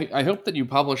 I hope that you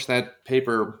publish that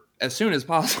paper as soon as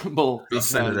possible, because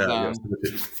send it out,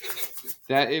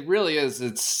 that it really is.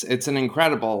 It's an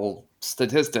incredible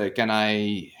statistic, and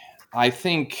I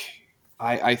think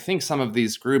some of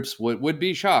these groups would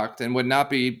be shocked and would not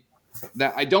be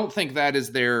that. I don't think that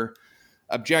is their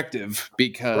objective,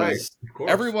 because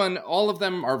all of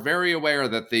them are very aware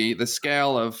that the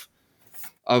scale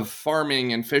of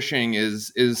farming and fishing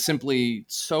is simply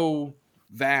so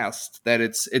vast that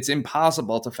it's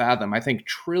impossible to fathom. I think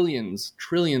trillions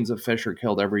of fish are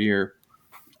killed every year.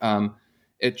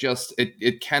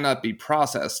 It cannot be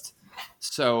processed.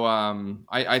 So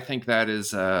I think that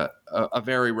is a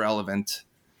very relevant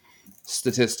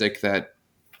statistic that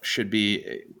should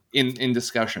be in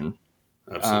discussion.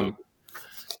 Absolutely.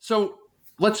 So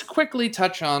let's quickly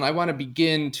touch on. I want to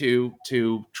begin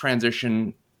to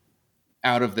transition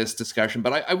out of this discussion,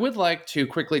 but I would like to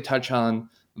quickly touch on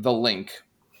the link.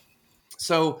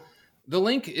 So the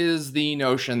link is the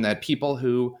notion that people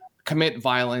who commit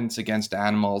violence against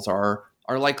animals are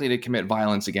likely to commit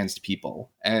violence against people.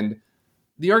 And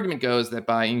the argument goes that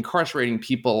by incarcerating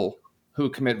people who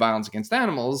commit violence against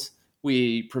animals,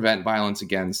 we prevent violence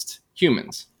against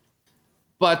humans.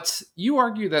 But you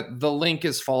argue that the link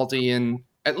is faulty in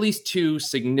at least two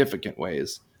significant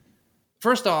ways.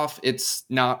 First off, it's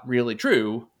not really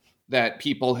true that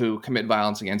people who commit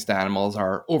violence against animals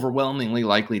are overwhelmingly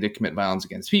likely to commit violence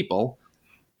against people.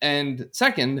 And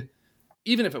second,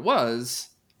 even if it was,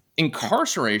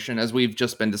 incarceration, as we've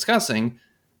just been discussing,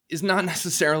 is not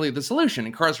necessarily the solution.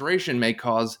 Incarceration may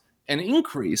cause an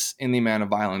increase in the amount of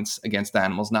violence against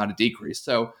animals, not a decrease.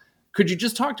 So could you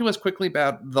just talk to us quickly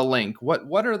about the link?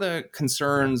 What are the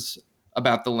concerns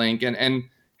about the link, and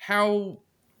how...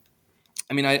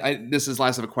 I mean, this is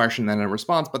less of a question than a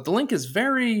response, but the link is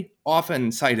very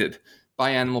often cited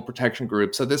by animal protection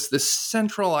groups. So this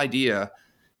central idea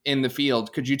in the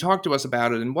field, could you talk to us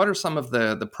about it, and what are some of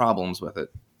the problems with it?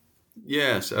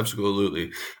 Yes,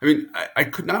 absolutely. I mean, I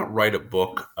could not write a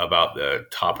book about the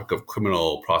topic of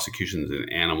criminal prosecutions in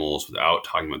animals without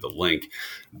talking about the link,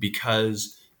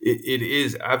 because it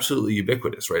is absolutely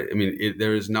ubiquitous, right? I mean,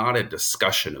 there is not a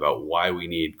discussion about why we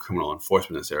need criminal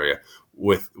enforcement in this area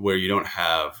where you don't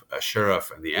have a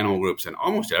sheriff and the animal groups and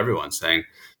almost everyone saying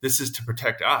this is to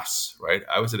protect us, right?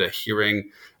 I was at a hearing,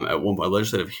 a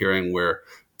legislative hearing, where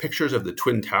pictures of the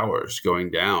Twin Towers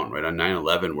going down right on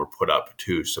 9/11 were put up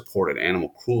to support an animal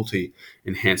cruelty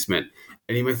enhancement.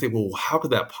 And you might think, well, how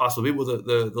could that possibly be? Well,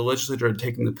 the legislature had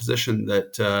taken the position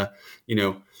that,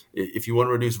 if you want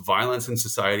to reduce violence in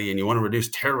society and you want to reduce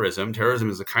terrorism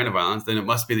is a kind of violence, then it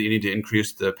must be that you need to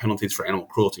increase the penalties for animal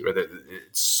cruelty, right?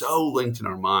 It's so linked in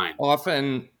our mind.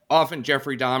 Often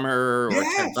Jeffrey Dahmer or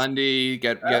Ted Bundy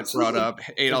get brought up,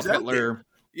 Adolf Hitler.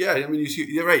 Yeah, I mean,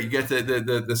 you're right. You get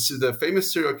the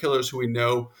famous serial killers who we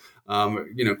know,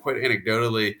 quite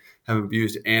anecdotally have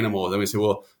abused animals. Then we say,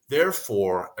 well,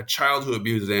 therefore, a child who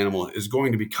abuses animals is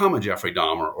going to become a Jeffrey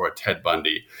Dahmer or a Ted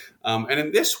Bundy. And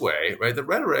in this way, right, the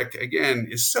rhetoric, again,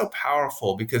 is so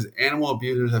powerful because animal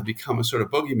abusers have become a sort of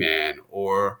boogeyman,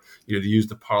 or, to use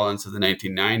the parlance of the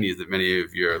 1990s that many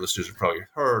of your listeners have probably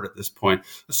heard at this point,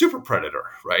 a super predator,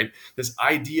 right? This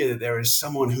idea that there is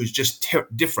someone who's just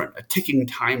different, a ticking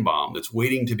time bomb that's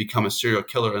waiting to become a serial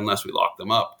killer unless we lock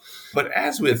them up. But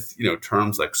as with,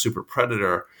 terms like super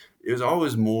predator, it was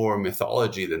always more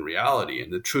mythology than reality.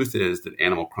 And the truth is that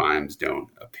animal crimes don't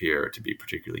appear to be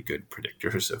particularly good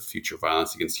predictors of future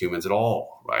violence against humans at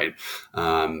all, right?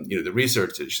 The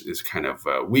research is kind of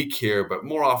weak here, but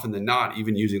more often than not,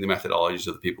 even using the methodologies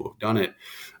of the people who've done it,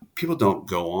 people don't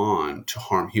go on to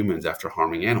harm humans after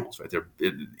harming animals, right?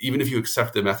 Even if you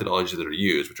accept the methodologies that are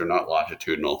used, which are not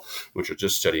longitudinal, which are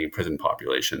just studying prison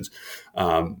populations,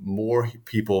 more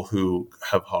people who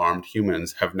have harmed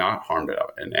humans have not harmed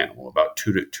an animal. About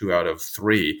 2 out of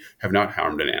 3 have not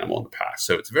harmed an animal in the past.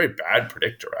 So it's a very bad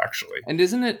predictor, actually. And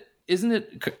isn't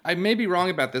it, I may be wrong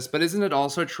about this, but isn't it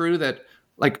also true that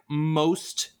like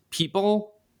most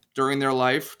people during their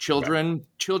life, children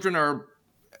are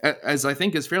as I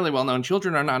think is fairly well known,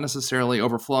 children are not necessarily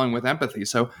overflowing with empathy.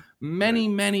 So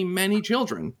many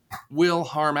children will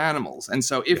harm animals. And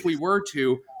so if we were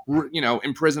to,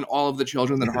 imprison all of the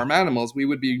children that harm animals, we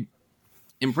would be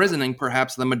imprisoning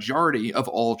perhaps the majority of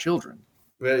all children.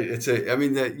 Right. It's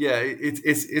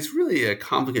really a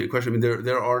complicated question. I mean,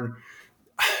 there are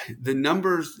the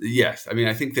numbers. Yes. I mean,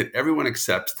 I think that everyone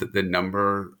accepts that the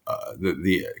number,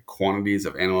 the quantities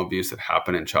of animal abuse that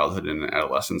happen in childhood and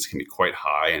adolescence can be quite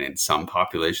high. And in some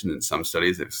populations, in some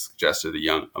studies, they've suggested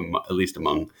at least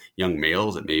among young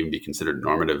males, it may even be considered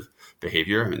normative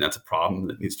behavior. I mean, that's a problem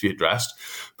that needs to be addressed.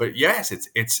 But yes,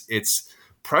 it's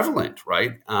prevalent,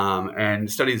 right?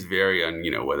 And studies vary on,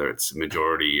 whether it's a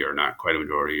majority or not quite a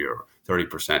majority or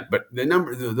 30%. But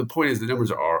the point is the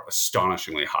numbers are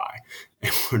astonishingly high.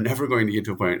 And we're never going to get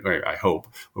to a point, I hope,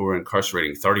 where we're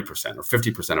incarcerating 30% or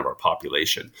 50% of our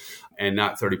population, and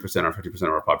not 30% or 50% of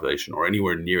our population or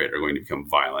anywhere near it are going to become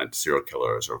violent serial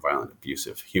killers or violent,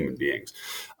 abusive human beings.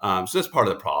 So that's part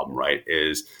of the problem, right?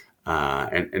 Is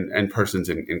and persons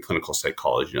in clinical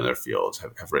psychology and other fields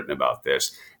have written about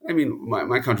this. I mean,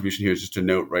 my contribution here is just to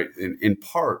note, right, in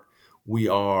part, we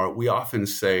often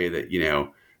say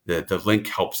that, that the link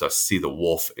helps us see the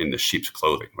wolf in the sheep's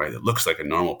clothing, right? It looks like a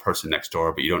normal person next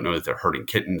door, but you don't know that they're hurting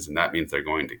kittens, and that means they're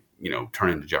going to, turn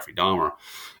into Jeffrey Dahmer.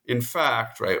 In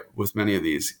fact, right, with many of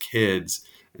these kids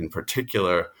in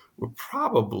particular, we're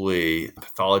probably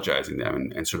pathologizing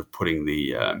them and sort of putting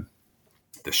the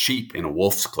sheep in a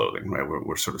wolf's clothing, right?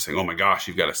 We're sort of saying, oh my gosh,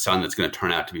 you've got a son that's going to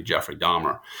turn out to be Jeffrey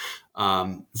Dahmer.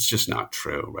 It's just not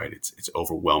true, right? It's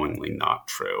overwhelmingly not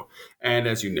true. And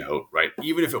as you note, right,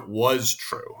 even if it was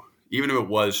true,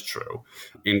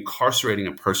 incarcerating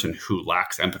a person who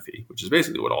lacks empathy, which is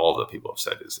basically what all of the people have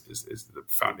said is the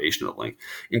foundation of the link,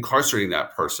 incarcerating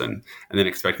that person and then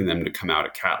expecting them to come out a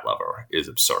cat lover is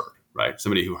absurd. Right?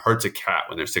 Somebody who hurts a cat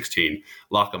when they're 16,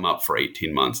 lock them up for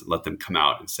 18 months and let them come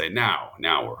out and say, now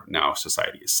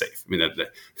society is safe. I mean,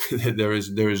 there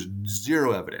is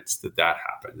zero evidence that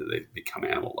happened, that they become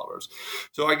animal lovers.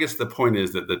 So I guess the point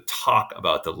is that the talk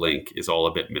about the link is all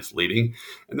a bit misleading.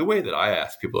 And the way that I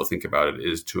ask people to think about it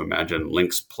is to imagine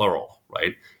links plural,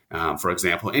 right? For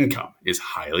example, income is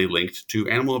highly linked to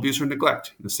animal abuse or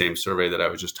neglect. The same survey that I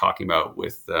was just talking about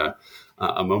with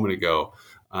a moment ago.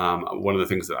 One of the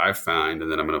things that I find and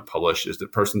that I'm going to publish is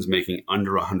that persons making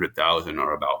under 100,000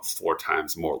 are about 4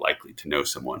 times more likely to know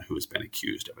someone who has been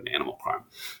accused of an animal crime.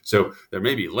 So there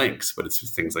may be links, but it's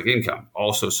things like income.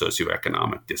 Also,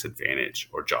 socioeconomic disadvantage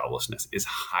or joblessness is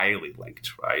highly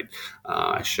linked, right?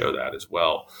 I show that as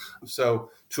well.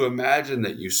 So to imagine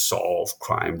that you solve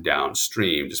crime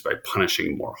downstream just by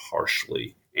punishing more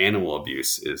harshly animal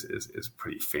abuse is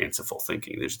pretty fanciful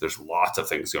thinking. There's lots of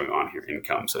things going on here: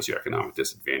 income, socioeconomic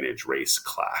disadvantage, race,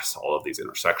 class, all of these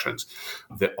intersections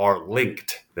that are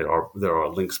linked. There are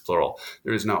links plural.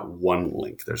 There is not one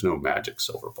link. There's no magic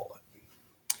silver bullet.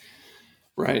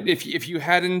 Right. If you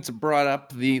hadn't brought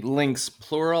up the links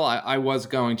plural, I was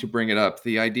going to bring it up.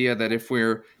 The idea that if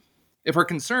our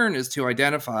concern is to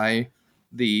identify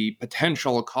the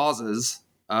potential causes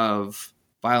of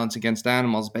violence against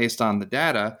animals based on the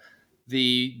data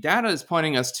is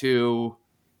pointing us to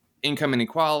income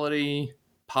inequality,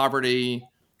 poverty,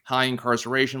 high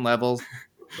incarceration levels.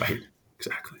 Right.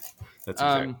 Exactly. That's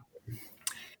exactly.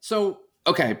 So,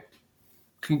 okay.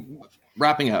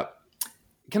 Wrapping up,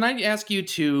 can I ask you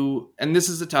to, and this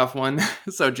is a tough one,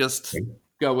 so just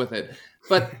go with it,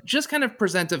 but just kind of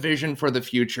present a vision for the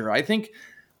future. I think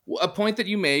a point that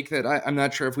you make that I'm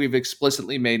not sure if we've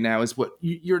explicitly made now is what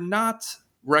you're not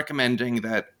recommending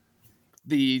that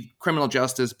the criminal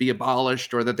justice be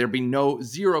abolished or that there be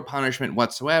zero punishment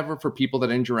whatsoever for people that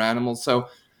injure animals. So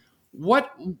what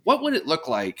would it look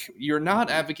like? You're not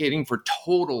advocating for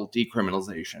total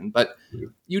decriminalization, but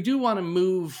you do want to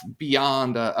move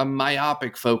beyond a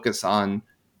myopic focus on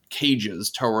cages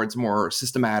towards more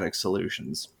systematic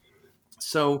solutions.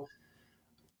 So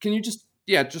can you just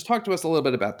talk to us a little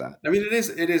bit about that. I mean, it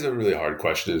is a really hard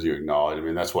question, as you acknowledge. I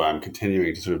mean, that's why I'm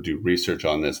continuing to sort of do research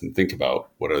on this and think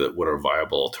about what are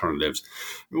viable alternatives.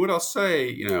 I mean, what I'll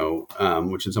say,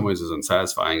 which in some ways is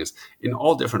unsatisfying, is in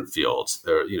all different fields,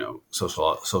 there,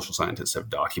 social scientists have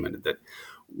documented that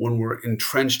when we're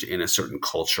entrenched in a certain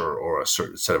culture or a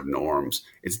certain set of norms,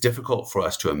 it's difficult for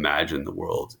us to imagine the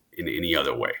world in any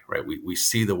other way, right? We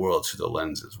see the world through the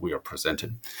lenses we are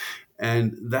presented.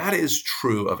 And that is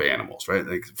true of animals, right?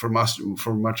 Like for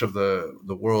much of the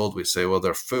world, we say, well,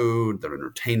 they're food, they're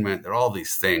entertainment, they're all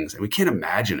these things. And we can't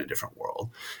imagine a different world.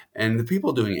 And the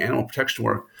people doing animal protection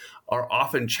work are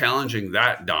often challenging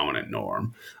that dominant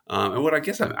norm. And what I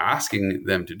guess I'm asking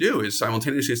them to do is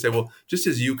simultaneously say, well, just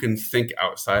as you can think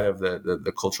outside of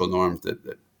the cultural norms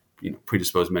that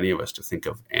predispose many of us to think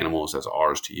of animals as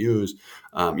ours to use,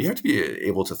 you have to be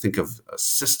able to think of a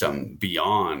system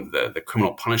beyond the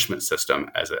criminal punishment system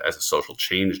as a social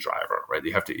change driver, right?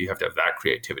 You have to have that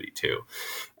creativity too.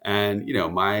 And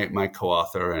my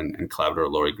co-author and collaborator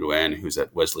Laurie Gruen, who's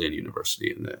at Wesleyan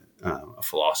University and a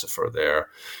philosopher there,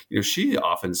 she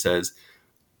often says,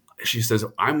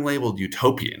 I'm labeled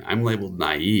utopian, I'm labeled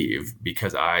naive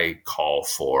because I call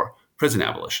for prison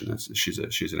abolition. She's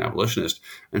an abolitionist,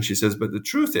 and she says, but the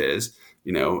truth is,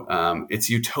 it's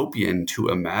utopian to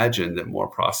imagine that more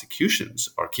prosecutions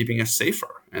are keeping us safer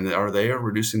and that they are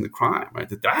reducing the crime, right?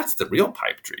 That's the real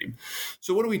pipe dream.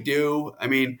 So what do we do? I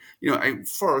mean,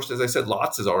 first, as I said,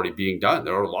 lots is already being done.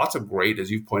 There are lots of great,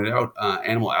 as you've pointed out,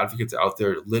 animal advocates out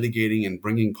there litigating and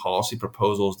bringing policy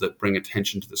proposals that bring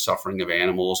attention to the suffering of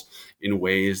animals in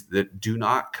ways that do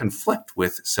not conflict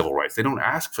with civil rights. They don't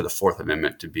ask for the Fourth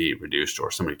Amendment to be reduced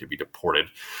or somebody to be deported.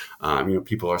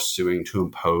 People are suing to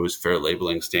impose fair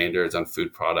labeling standards on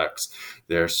food products.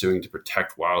 They're suing to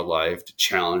protect wildlife, to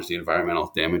challenge the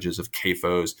environmental damages of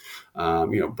CAFOs,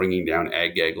 bringing down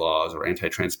ag laws or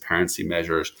anti-transparency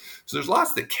measures. So there's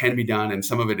lots that can be done, and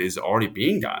some of it is already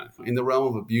being done. In the realm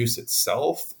of abuse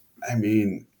itself, I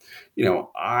mean,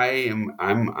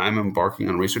 I'm embarking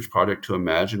on a research project to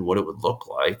imagine what it would look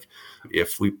like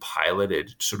if we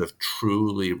piloted sort of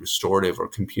truly restorative or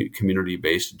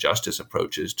community-based justice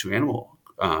approaches to animal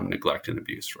neglect and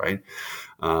abuse, right?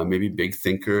 Maybe big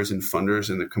thinkers and funders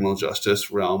in the criminal justice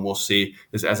realm will see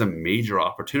this as a major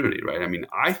opportunity, right? I mean,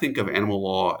 I think of animal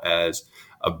law as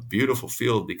a beautiful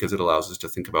field because it allows us to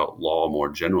think about law more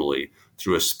generally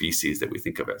through a species that we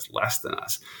think of as less than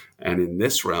us. And in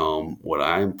this realm, what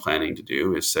I'm planning to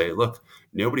do is say, look,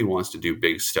 nobody wants to do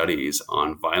big studies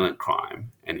on violent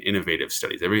crime and innovative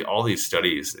studies. All these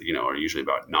studies, are usually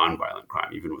about nonviolent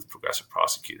crime, even with progressive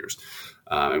prosecutors.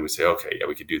 And we say, okay, yeah,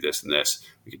 we could do this and this.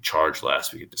 We could charge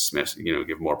less. We could dismiss,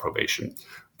 give more probation.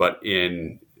 But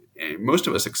most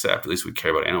of us accept, at least we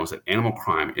care about animals, that animal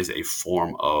crime is a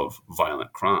form of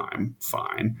violent crime.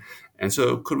 Fine. And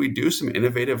so could we do some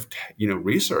innovative,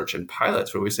 research and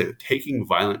pilots where we say that taking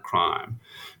violent crime,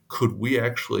 could we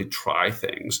actually try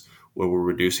things where we're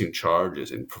reducing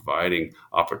charges and providing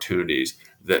opportunities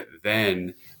that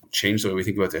then change the way we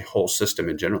think about the whole system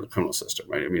in general, the criminal system,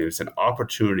 right? I mean, it's an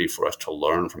opportunity for us to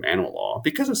learn from animal law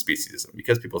because of speciesism,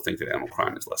 because people think that animal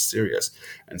crime is less serious,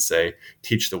 and say,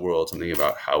 teach the world something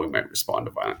about how we might respond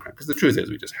to violent crime. Because the truth is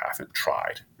we just haven't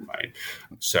tried, right?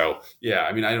 So, yeah,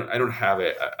 I mean, I don't have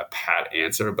a pat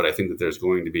answer, but I think that there's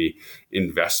going to be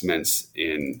investments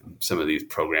in some of these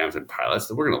programs and pilots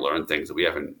that we're going to learn things that we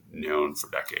haven't known for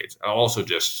decades. I'll also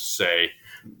just say,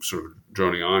 sort of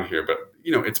droning on here, but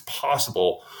it's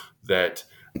possible that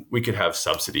we could have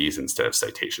subsidies instead of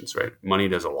citations, right? Money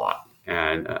does a lot.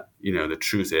 And, the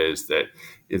truth is that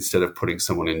instead of putting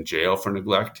someone in jail for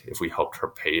neglect, if we helped her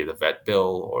pay the vet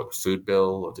bill or the food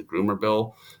bill or the groomer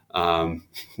bill,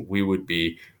 we would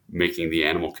be making the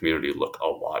animal community look a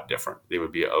lot different. They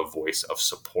would be a voice of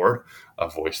support, a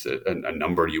voice that a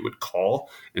number you would call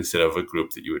instead of a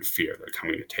group that you would fear. They're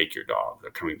coming to take your dog.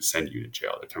 They're coming to send you to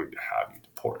jail. They're coming to have you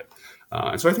deported.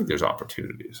 And so I think there's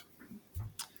opportunities.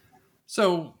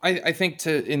 So I think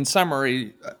in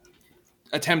summary,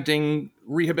 attempting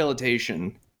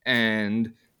rehabilitation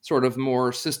and sort of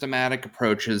more systematic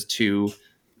approaches to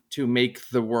make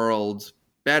the world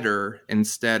better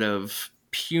instead of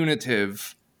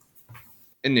punitive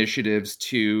initiatives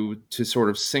to sort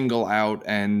of single out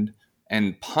and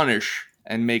punish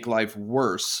and make life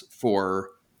worse for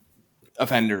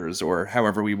offenders, or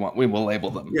however we will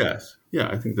label them. Yes. Yeah,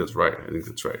 I think that's right.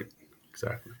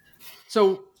 Exactly.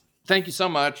 So thank you so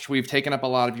much. We've taken up a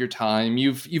lot of your time.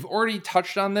 You've already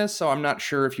touched on this, so I'm not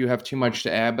sure if you have too much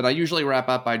to add, but I usually wrap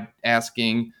up by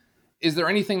asking, is there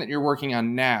anything that you're working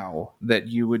on now that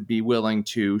you would be willing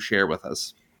to share with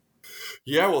us?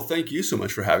 Yeah, well, thank you so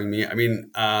much for having me. I mean,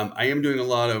 I am doing a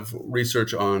lot of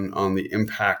research on the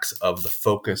impacts of the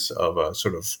focus of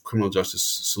sort of criminal justice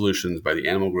solutions by the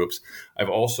animal groups. I've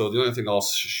also, the other thing I'll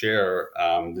share,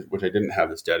 which I didn't have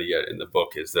this data yet in the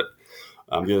book, is that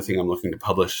the other thing I'm looking to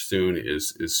publish soon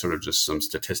is sort of just some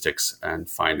statistics and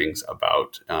findings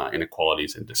about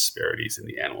inequalities and disparities in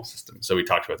the animal system. So we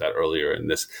talked about that earlier in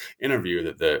this interview,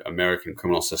 that the American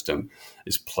criminal system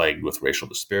is plagued with racial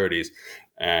disparities.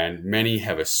 And many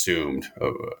have assumed,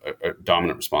 a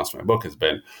dominant response to my book has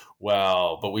been,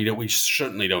 well, but we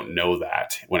certainly don't know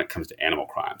that when it comes to animal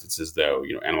crimes. It's as though,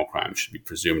 animal crimes should be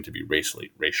presumed to be racially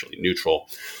neutral.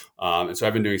 And so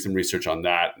I've been doing some research on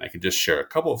that, and I can just share a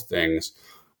couple of things.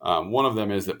 One of them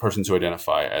is that persons who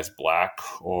identify as Black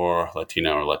or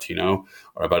Latino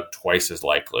are about twice as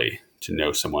likely to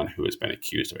know someone who has been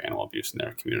accused of animal abuse in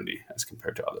their community as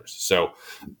compared to others. So,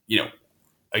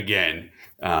 again,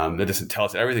 that doesn't tell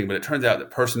us everything, but it turns out that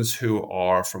persons who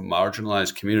are from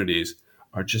marginalized communities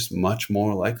are just much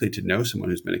more likely to know someone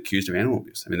who's been accused of animal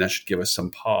abuse. I mean, that should give us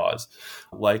some pause.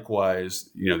 Likewise,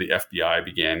 the FBI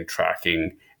began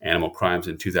tracking animal crimes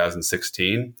in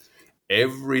 2016.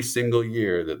 Every single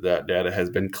year that data has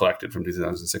been collected from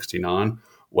 2016 on,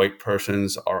 white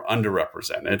persons are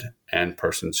underrepresented and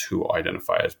persons who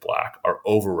identify as Black are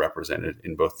overrepresented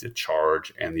in both the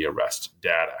charge and the arrest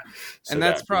data. So and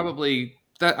that's probably...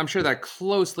 I'm sure that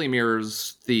closely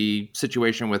mirrors the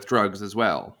situation with drugs as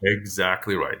well.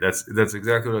 Exactly right. That's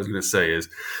exactly what I was going to say. Is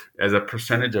as a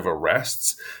percentage of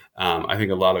arrests, I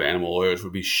think a lot of animal lawyers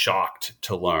would be shocked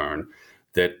to learn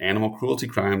that animal cruelty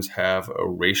crimes have a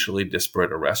racially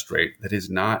disparate arrest rate that is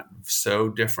not so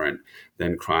different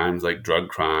than crimes like drug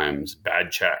crimes,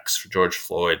 bad checks for George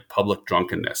Floyd, public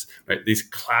drunkenness. Right? These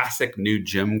classic new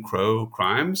Jim Crow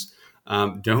crimes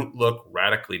don't look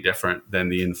radically different than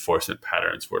the enforcement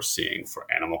patterns we're seeing for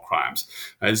animal crimes.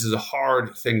 This is a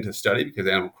hard thing to study because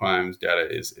animal crimes data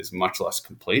is much less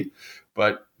complete.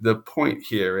 But the point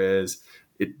here is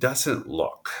it doesn't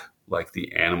look like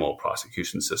the animal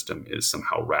prosecution system is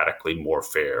somehow radically more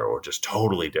fair or just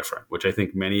totally different, which I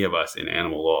think many of us in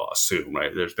animal law assume,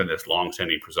 right? There's been this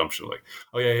long-standing presumption like,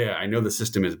 oh, yeah, I know the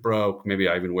system is broke. Maybe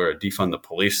I even wear a defund the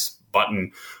police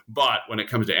button. But when it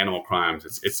comes to animal crimes,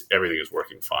 it's everything is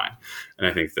working fine. And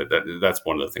I think that's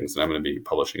one of the things that I'm going to be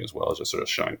publishing as well, is just sort of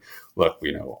showing, look,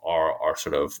 our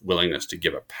sort of willingness to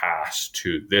give a pass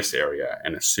to this area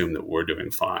and assume that we're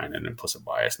doing fine, and implicit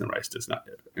bias and the rest is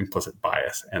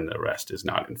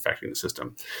not infecting the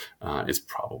system is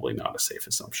probably not a safe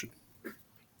assumption.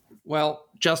 Well,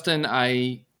 Justin,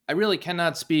 I really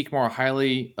cannot speak more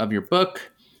highly of your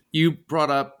book. You brought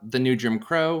up The New Jim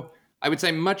Crow. I would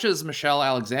say much as Michelle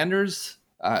Alexander's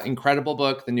incredible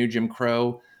book, The New Jim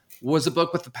Crow, was a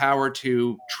book with the power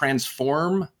to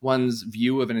transform one's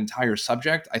view of an entire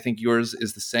subject. I think yours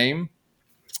is the same.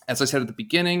 As I said at the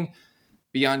beginning,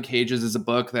 Beyond Cages is a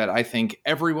book that I think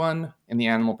everyone in the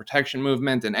animal protection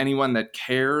movement and anyone that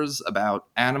cares about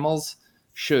animals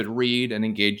should read and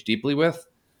engage deeply with.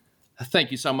 Thank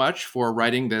you so much for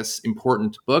writing this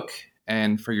important book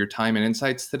and for your time and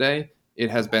insights today. It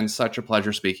has been such a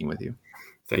pleasure speaking with you.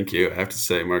 Thank you. I have to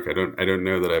say, Mark, I don't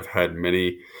know that I've had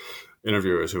many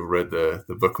interviewers who've read the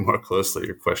book more closely.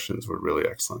 Your questions were really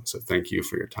excellent. So thank you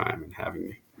for your time and having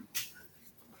me.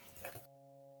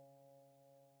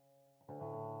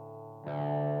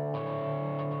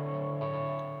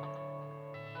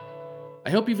 I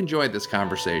hope you've enjoyed this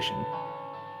conversation.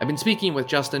 I've been speaking with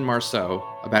Justin Marceau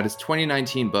about his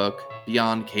 2019 book,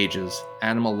 Beyond Cages: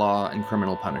 Animal Law and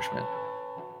Criminal Punishment.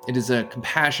 It is a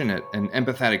compassionate and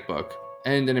empathetic book,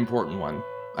 and an important one.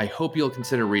 I hope you'll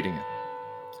consider reading it.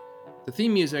 The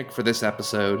theme music for this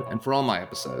episode, and for all my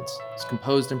episodes, is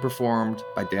composed and performed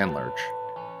by Dan Lurch.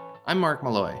 I'm Mark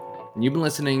Malloy, and you've been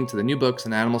listening to the New Books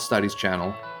and Animal Studies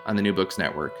channel on the New Books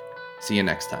Network. See you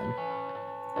next time.